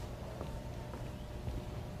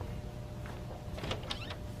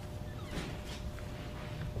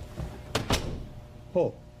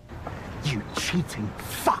 Paul. You cheating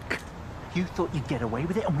fuck! You thought you'd get away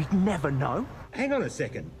with it and we'd never know? Hang on a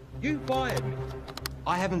second. You fired me.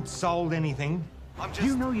 I haven't sold anything.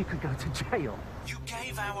 You know you could go to jail. You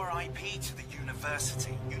gave our IP to the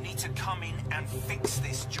university. You need to come in and fix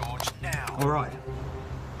this, George, now. All right.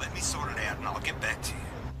 Let me sort it out and I'll get back to you.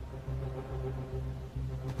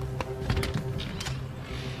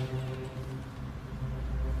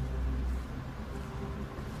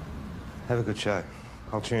 Have a good show.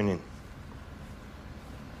 I'll tune in.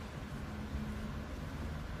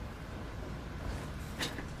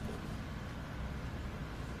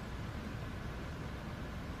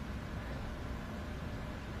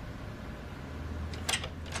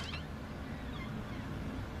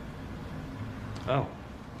 Oh,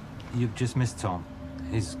 you've just missed Tom.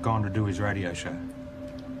 He's gone to do his radio show.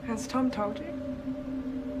 Has Tom told you?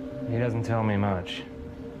 He doesn't tell me much.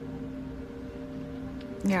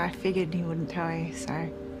 Yeah, I figured he wouldn't tell you, so...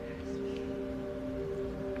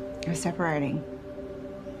 We're separating.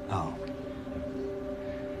 Oh.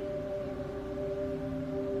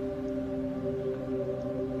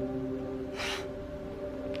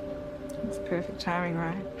 It's perfect timing,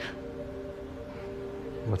 right?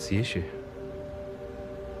 What's the issue?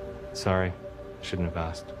 Sorry, shouldn't have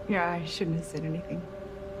asked. Yeah, I shouldn't have said anything.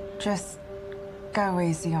 Just go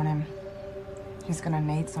easy on him. He's gonna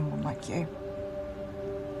need someone like you.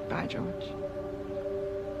 Bye, George.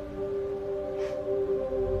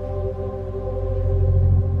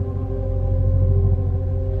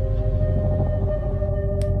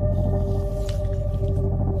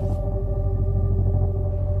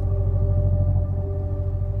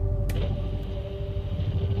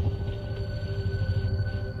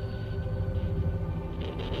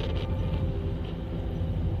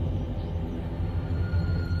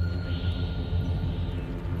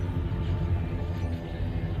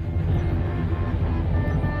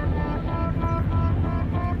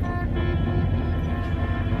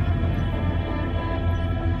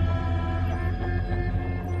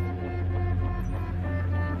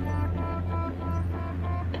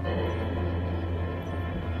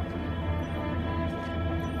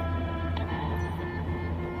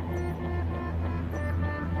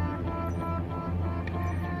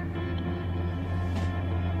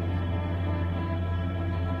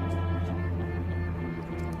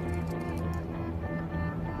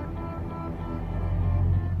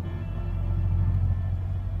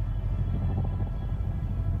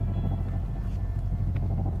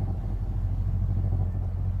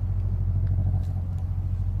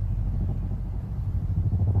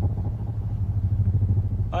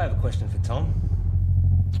 I have a question for Tom.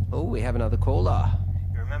 Oh, we have another caller.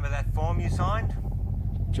 You remember that form you signed?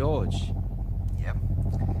 George. Yep.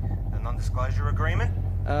 The non-disclosure agreement?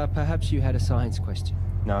 Perhaps you had a science question.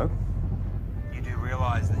 No. You do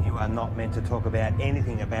realise that you are not meant to talk about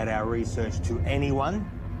anything about our research to anyone?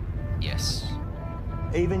 Yes.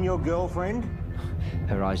 Even your girlfriend?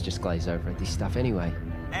 Her eyes just glaze over at this stuff anyway.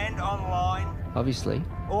 And online? Obviously.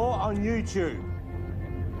 Or on YouTube?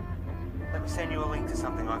 Let me send you a link to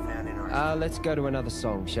something I found interesting. Let's go to another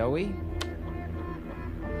song, shall we?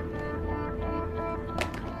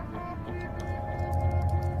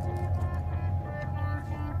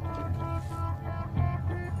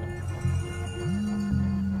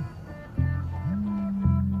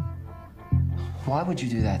 Why would you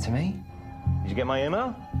do that to me? Did you get my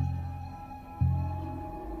email?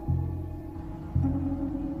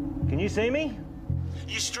 Can you see me?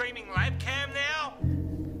 You streaming lab cam now?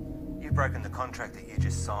 You've broken the contract that you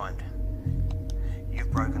just signed.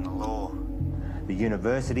 You've broken the law. The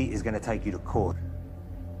university is going to take you to court.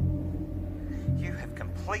 You have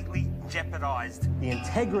completely jeopardized the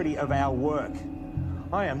integrity of our work.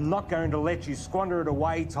 I am not going to let you squander it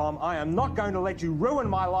away, Tom. I am not going to let you ruin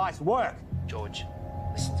my life's work. George,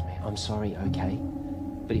 listen to me. I'm sorry, okay?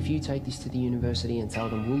 But if you take this to the university and tell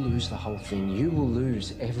them we'll lose the whole thing, you will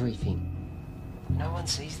lose everything. No one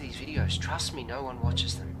sees these videos. Trust me, no one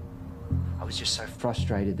watches them. I was just so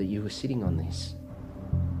frustrated that you were sitting on this.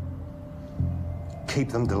 Keep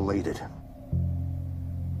them deleted.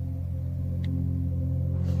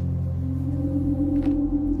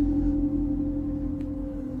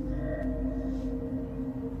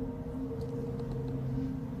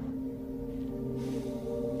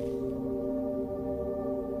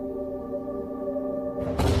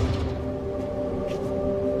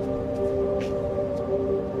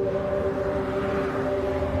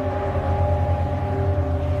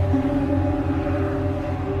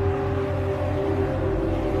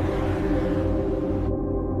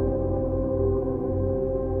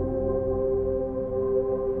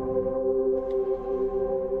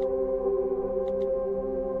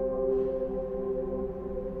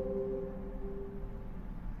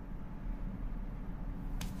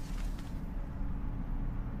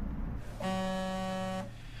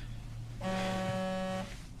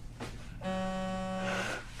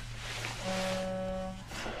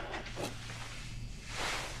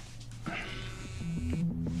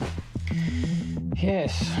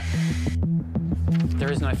 Yes.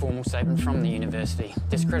 There is no formal statement from the university.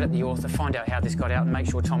 Discredit the author, find out how this got out and make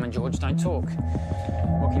sure Tom and George don't talk.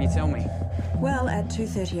 What can you tell me? Well, at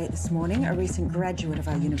 2:38 this morning, a recent graduate of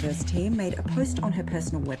our university made a post on her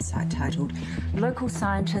personal website titled, "Local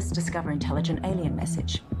scientists discover intelligent alien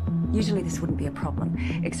message." Usually this wouldn't be a problem,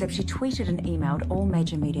 except she tweeted and emailed all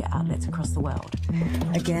major media outlets across the world.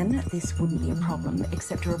 Again, this wouldn't be a problem,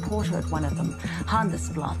 except a reporter at one of them,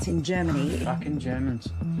 Handelsblatt in Germany... Fucking Germans.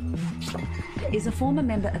 ...is a former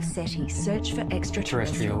member of SETI, Search for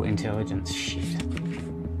Extraterrestrial Intelligence. Shit.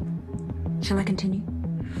 Shall I continue?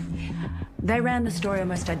 They ran the story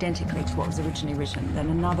almost identically to what was originally written. Then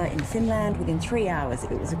another in Finland within 3 hours.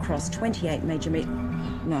 It was across 28 major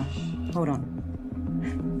No, hold on.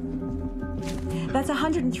 That's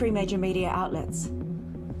 103 major media outlets.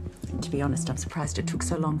 To be honest, I'm surprised it took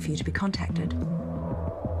so long for you to be contacted.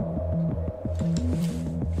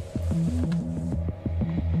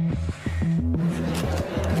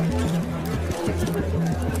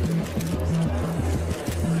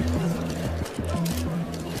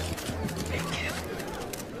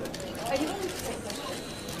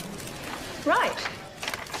 Right.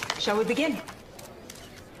 Shall we begin?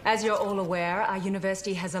 As you're all aware, our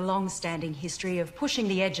university has a long-standing history of pushing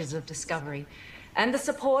the edges of discovery and the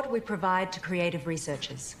support we provide to creative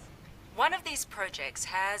researchers. One of these projects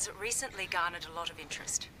has recently garnered a lot of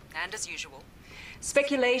interest, and as usual,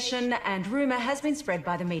 speculation and rumor has been spread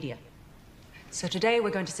by the media. So today we're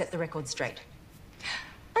going to set the record straight.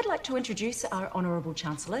 I'd like to introduce our Honourable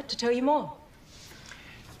Chancellor to tell you more.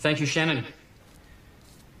 Thank you, Shannon.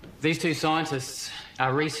 These two scientists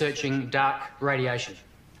are researching dark radiation,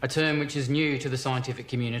 a term which is new to the scientific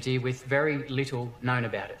community with very little known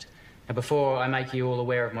about it. Now, before I make you all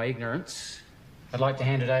aware of my ignorance, I'd like to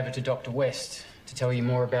hand it over to Dr. West to tell you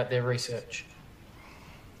more about their research.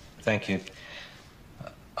 Thank you.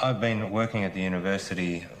 I've been working at the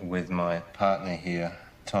university with my partner here,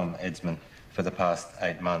 Tom Edsman, for the past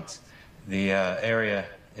 8 months. The area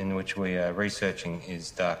in which we are researching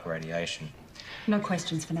is dark radiation. No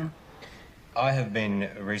questions for now. I have been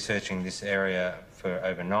researching this area for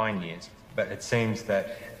over 9 years, but it seems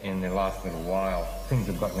that in the last little while, things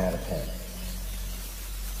have gotten out of hand.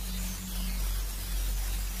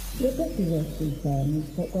 What Dr. West is saying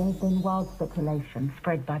is that there has been wild speculation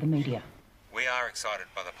spread by the media. We are excited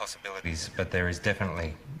by the possibilities, but there is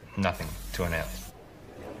definitely nothing to announce.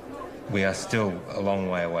 We are still a long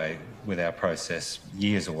way away with our process,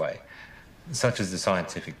 years away, such as the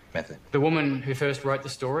scientific method. The woman who first wrote the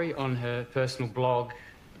story on her personal blog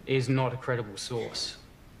is not a credible source,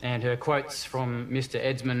 and her quotes from Mr.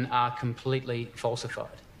 Edsman are completely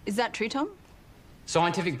falsified. Is that true, Tom?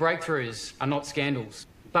 Scientific breakthroughs are not scandals,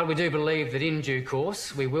 but we do believe that in due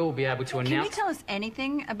course we will be able to Can you announce... tell us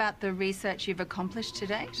anything about the research you've accomplished to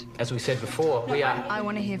date? As we said before, we are... I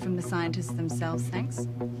want to hear from the scientists themselves, thanks.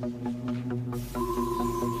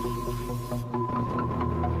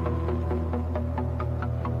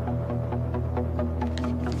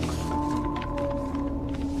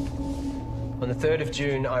 On the 3rd of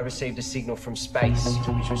June, I received a signal from space,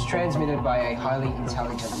 which was transmitted by a highly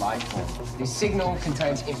intelligent life form. This signal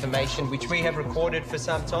contains information which we have recorded for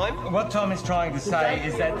some time. What Tom is trying to say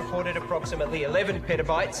is that we recorded approximately 11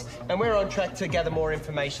 petabytes, and we're on track to gather more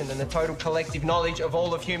information than the total collective knowledge of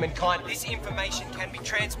all of humankind. This information can be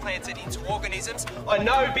transplanted into organisms. I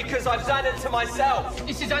know because I've done it to myself.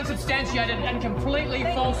 This is unsubstantiated and completely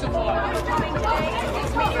falsified.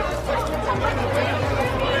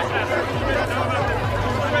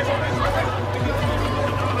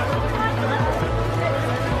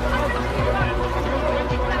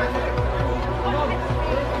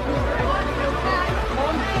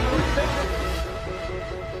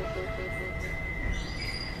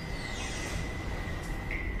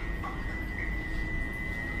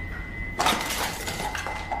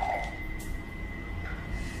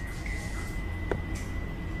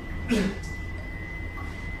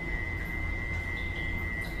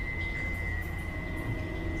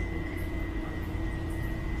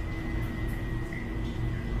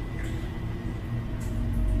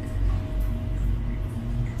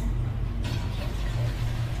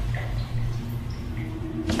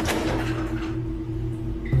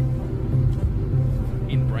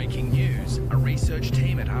 research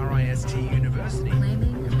team at RIST University. It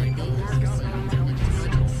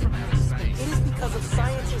is because of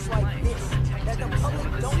sciences like this that the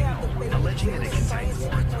public don't have the faith alleging that it contains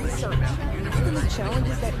more information about the universe. Given the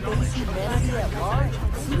challenges that face humanity at large,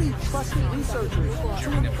 you need trusted researchers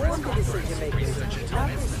to inform the decision makers, not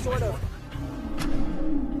this sort of...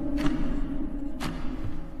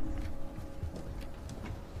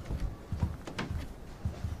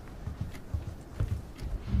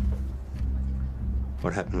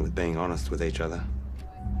 what happened with being honest with each other.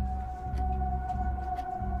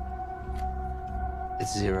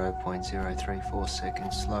 It's 0.034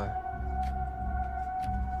 seconds slow.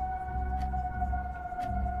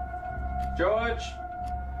 George!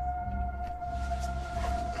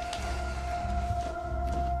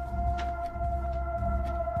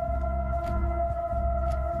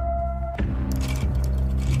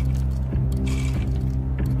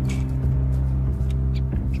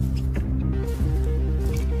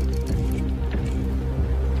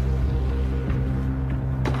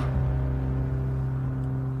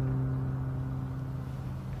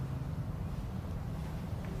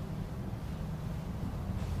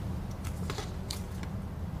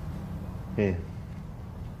 Here.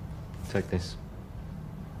 Take this.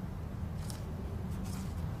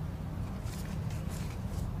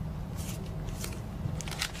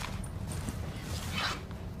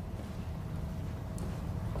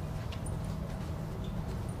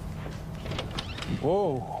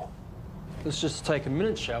 Whoa. Let's just take a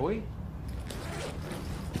minute, shall we?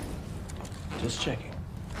 Just checking.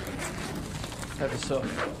 Have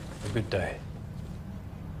yourself a good day.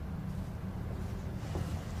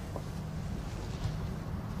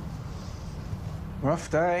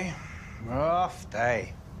 Rough day. Rough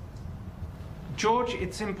day. George,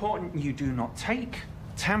 it's important you do not take,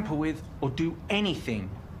 tamper with, or do anything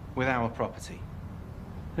with our property.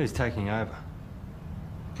 Who's taking over?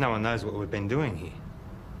 No one knows what we've been doing here.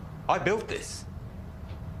 I built this.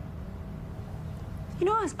 You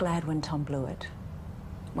know, I was glad when Tom blew it.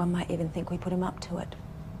 One might even think we put him up to it.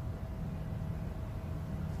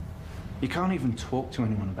 You can't even talk to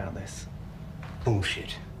anyone about this.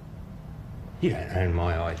 Bullshit. You don't own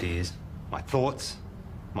my ideas, my thoughts,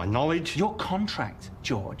 my knowledge. Your contract,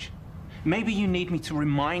 George. Maybe you need me to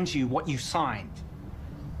remind you what you signed.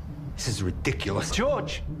 This is ridiculous.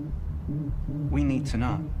 George! We need to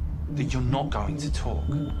know that you're not going to talk.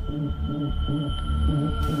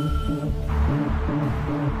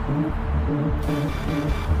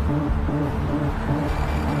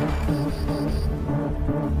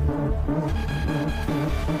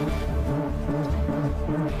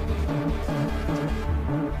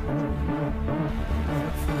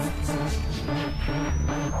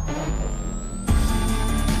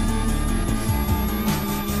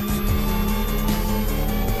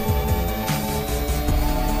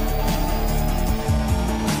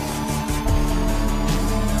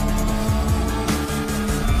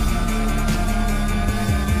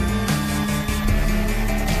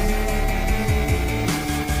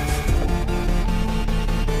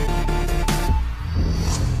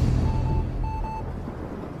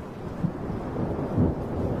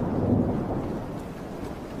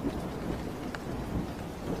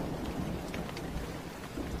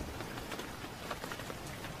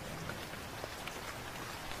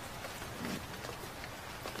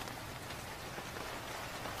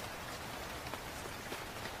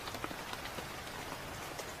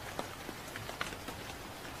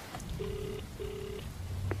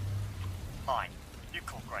 Hi, you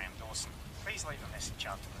call Graham Dawson. Please leave a message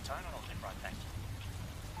after the tone and I'll get right back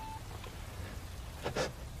to you.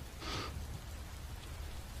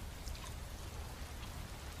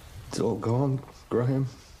 It's all gone, Graham.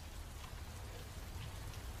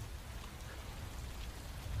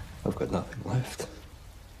 I've got nothing left.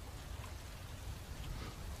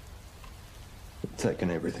 They've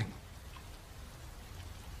taken everything.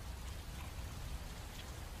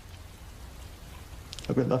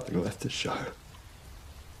 I've got nothing left to show.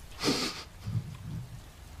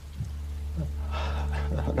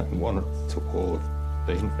 I don't want it to all have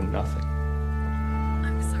been for nothing.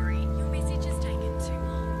 I'm sorry, your message has taken too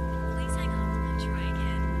long. Please hang up and I'll try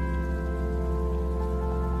again.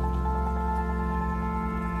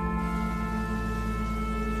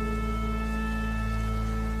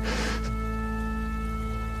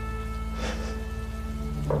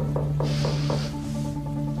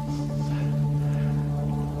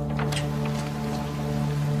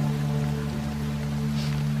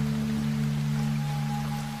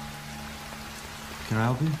 Can I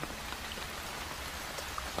help you?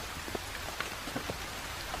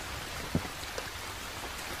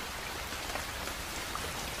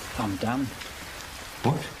 I'm done.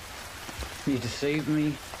 What? You deceived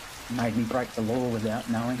me, made me break the law without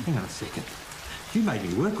knowing. Hang on a second. You made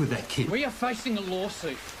me work with that kid. We are facing a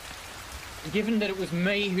lawsuit. Given that it was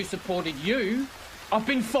me who supported you, I've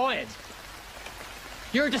been fired.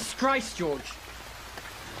 You're a disgrace, George.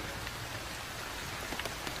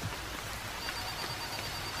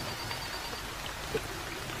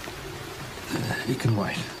 You can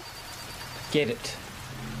wait. Get it.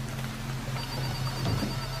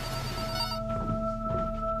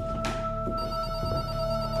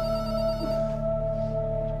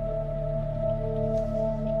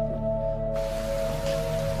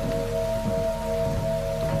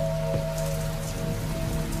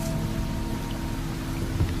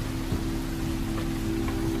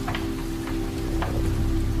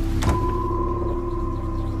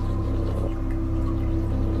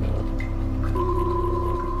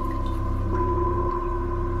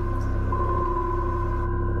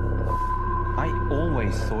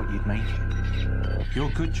 thought you'd make it. You're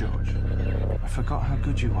good, George. I forgot how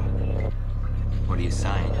good you are. What are you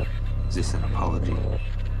saying? Is this an apology?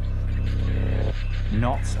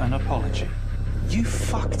 Not an apology. You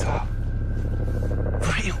fucked up.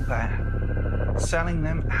 Real bad. Selling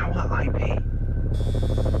them our IP.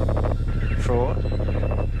 Fraud.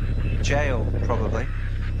 Jail, probably.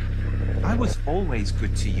 I was always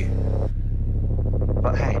good to you.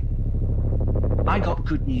 But hey, I got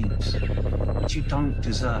good news, which you don't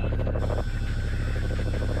deserve.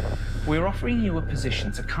 We're offering you a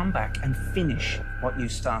position to come back and finish what you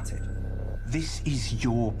started. This is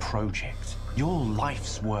your project, your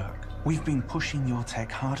life's work. We've been pushing your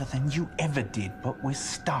tech harder than you ever did, but we're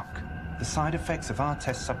stuck. The side effects of our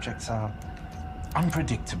test subjects are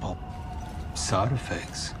unpredictable. Side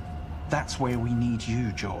effects? That's where we need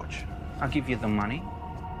you, George. I'll give you the money,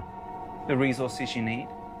 the resources you need,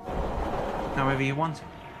 however you want it.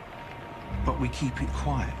 But we keep it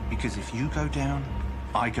quiet, because if you go down,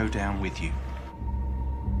 I go down with you.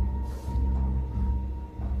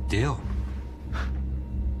 Deal.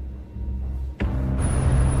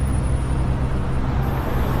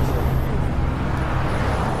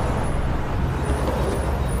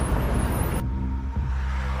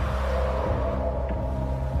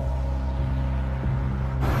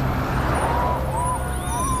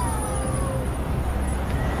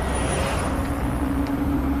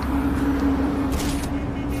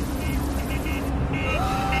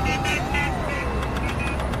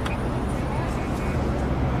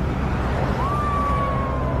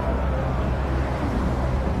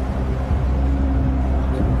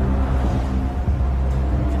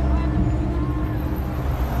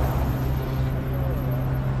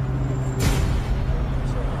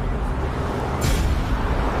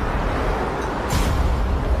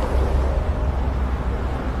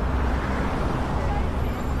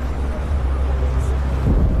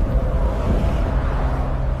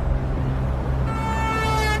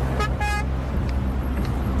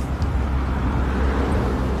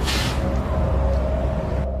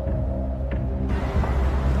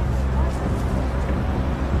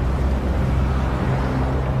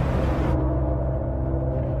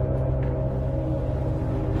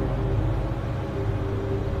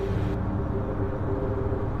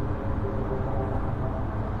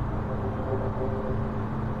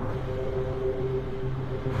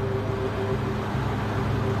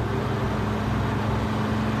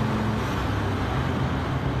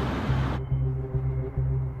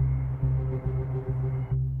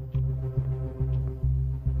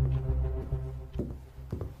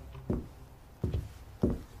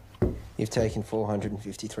 You've taken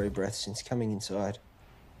 453 breaths since coming inside.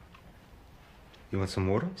 You want some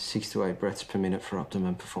water? 6 to 8 breaths per minute for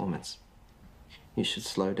optimum performance. You should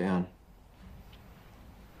slow down.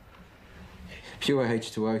 Pure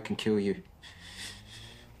H2O can kill you.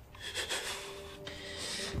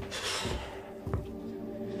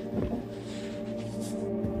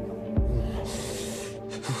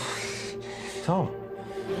 Tom.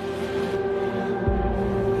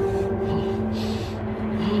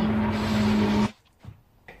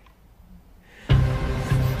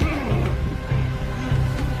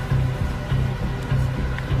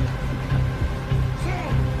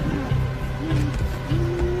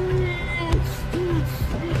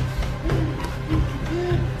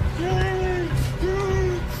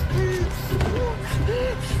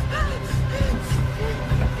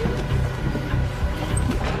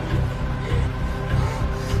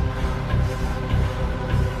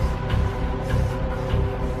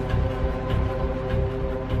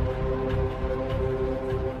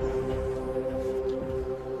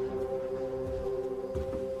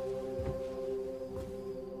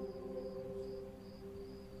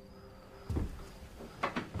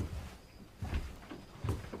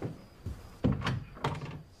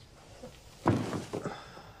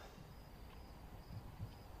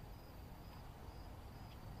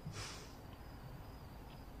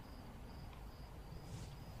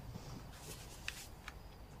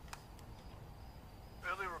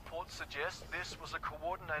 Suggest this was a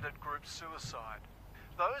coordinated group suicide.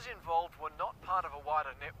 Those involved were not part of a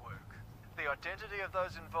wider network. The identity of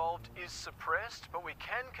those involved is suppressed, but we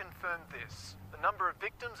can confirm this. The number of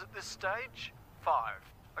victims at this stage? 5.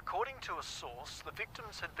 According to a source, the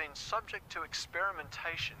victims had been subject to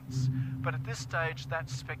experimentations, but at this stage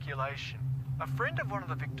that's speculation. A friend of one of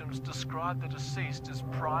the victims described the deceased as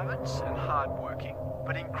private and hardworking,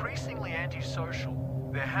 but increasingly antisocial.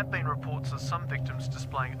 There have been reports of some victims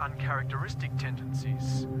displaying uncharacteristic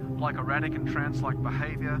tendencies, like erratic and trance-like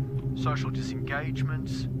behaviour, social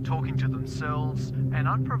disengagement, talking to themselves, and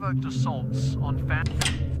unprovoked assaults on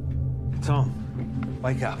family. Tom,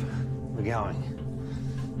 wake up. We're going.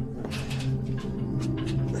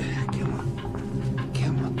 Come on.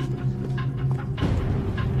 Come on.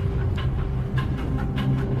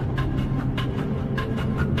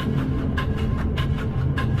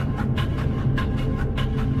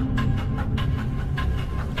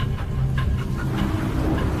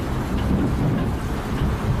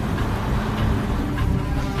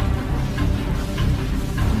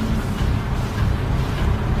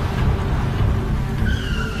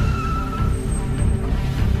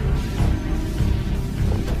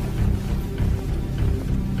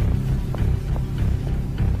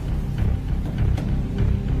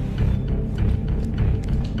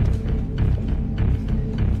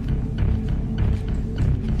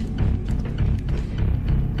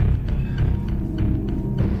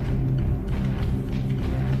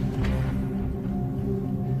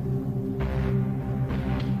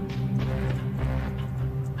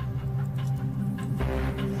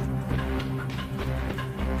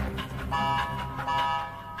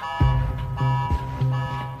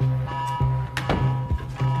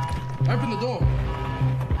 Open the door.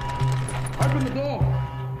 Open the door.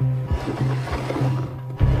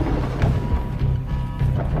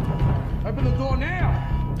 Open the door now.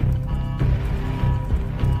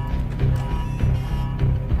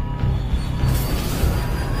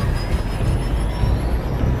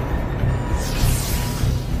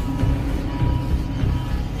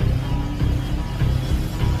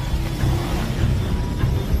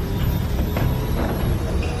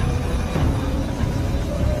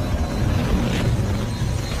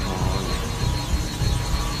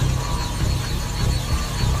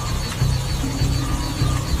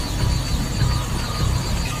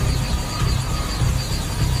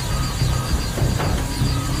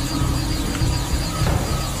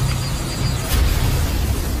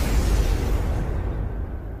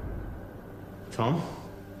 Tom?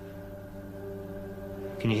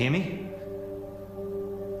 Can you hear me?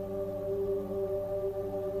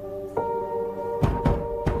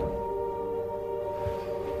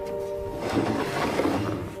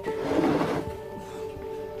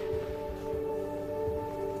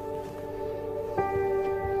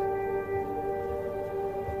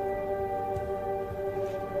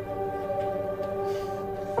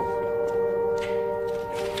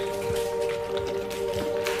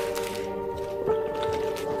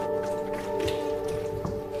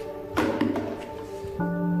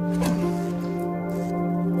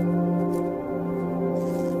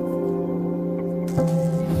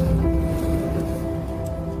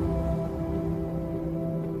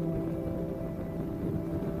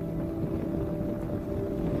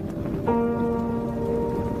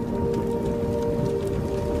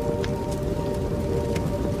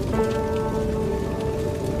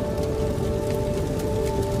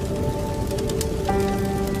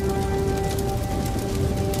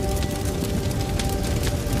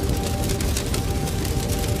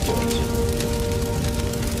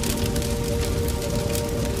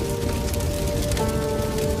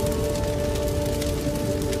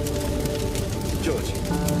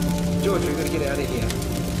 George, we've got to get out of here.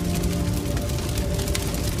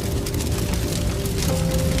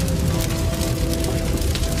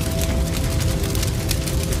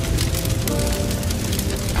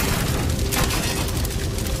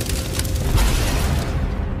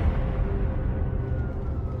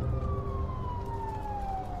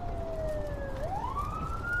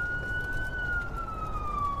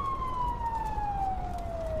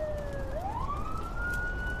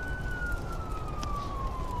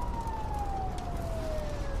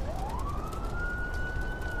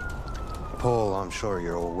 Paul, I'm sure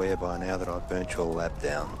you're all aware by now that I've burnt your lab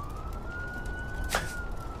down.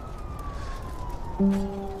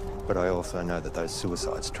 But I also know that those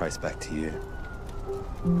suicides trace back to you.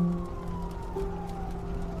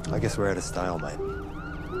 I guess we're at a stalemate.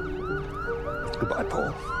 Goodbye,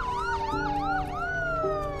 Paul.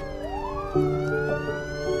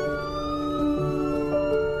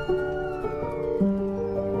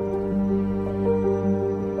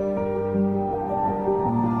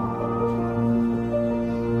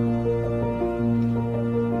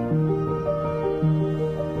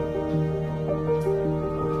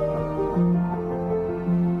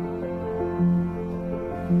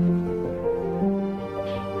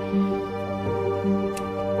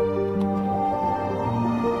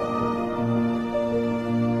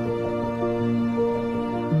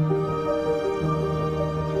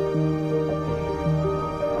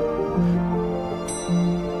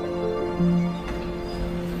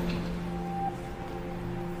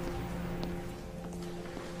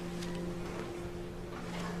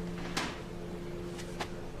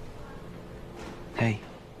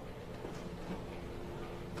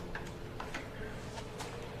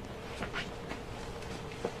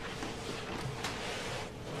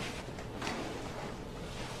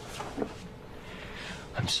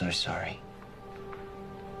 I'm so sorry.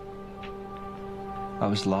 I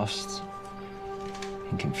was lost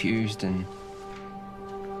and confused, and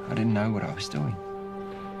I didn't know what I was doing.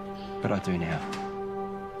 But I do now.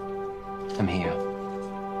 I'm here.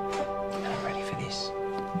 I'm ready for this.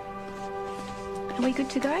 Are we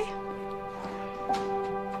good to go?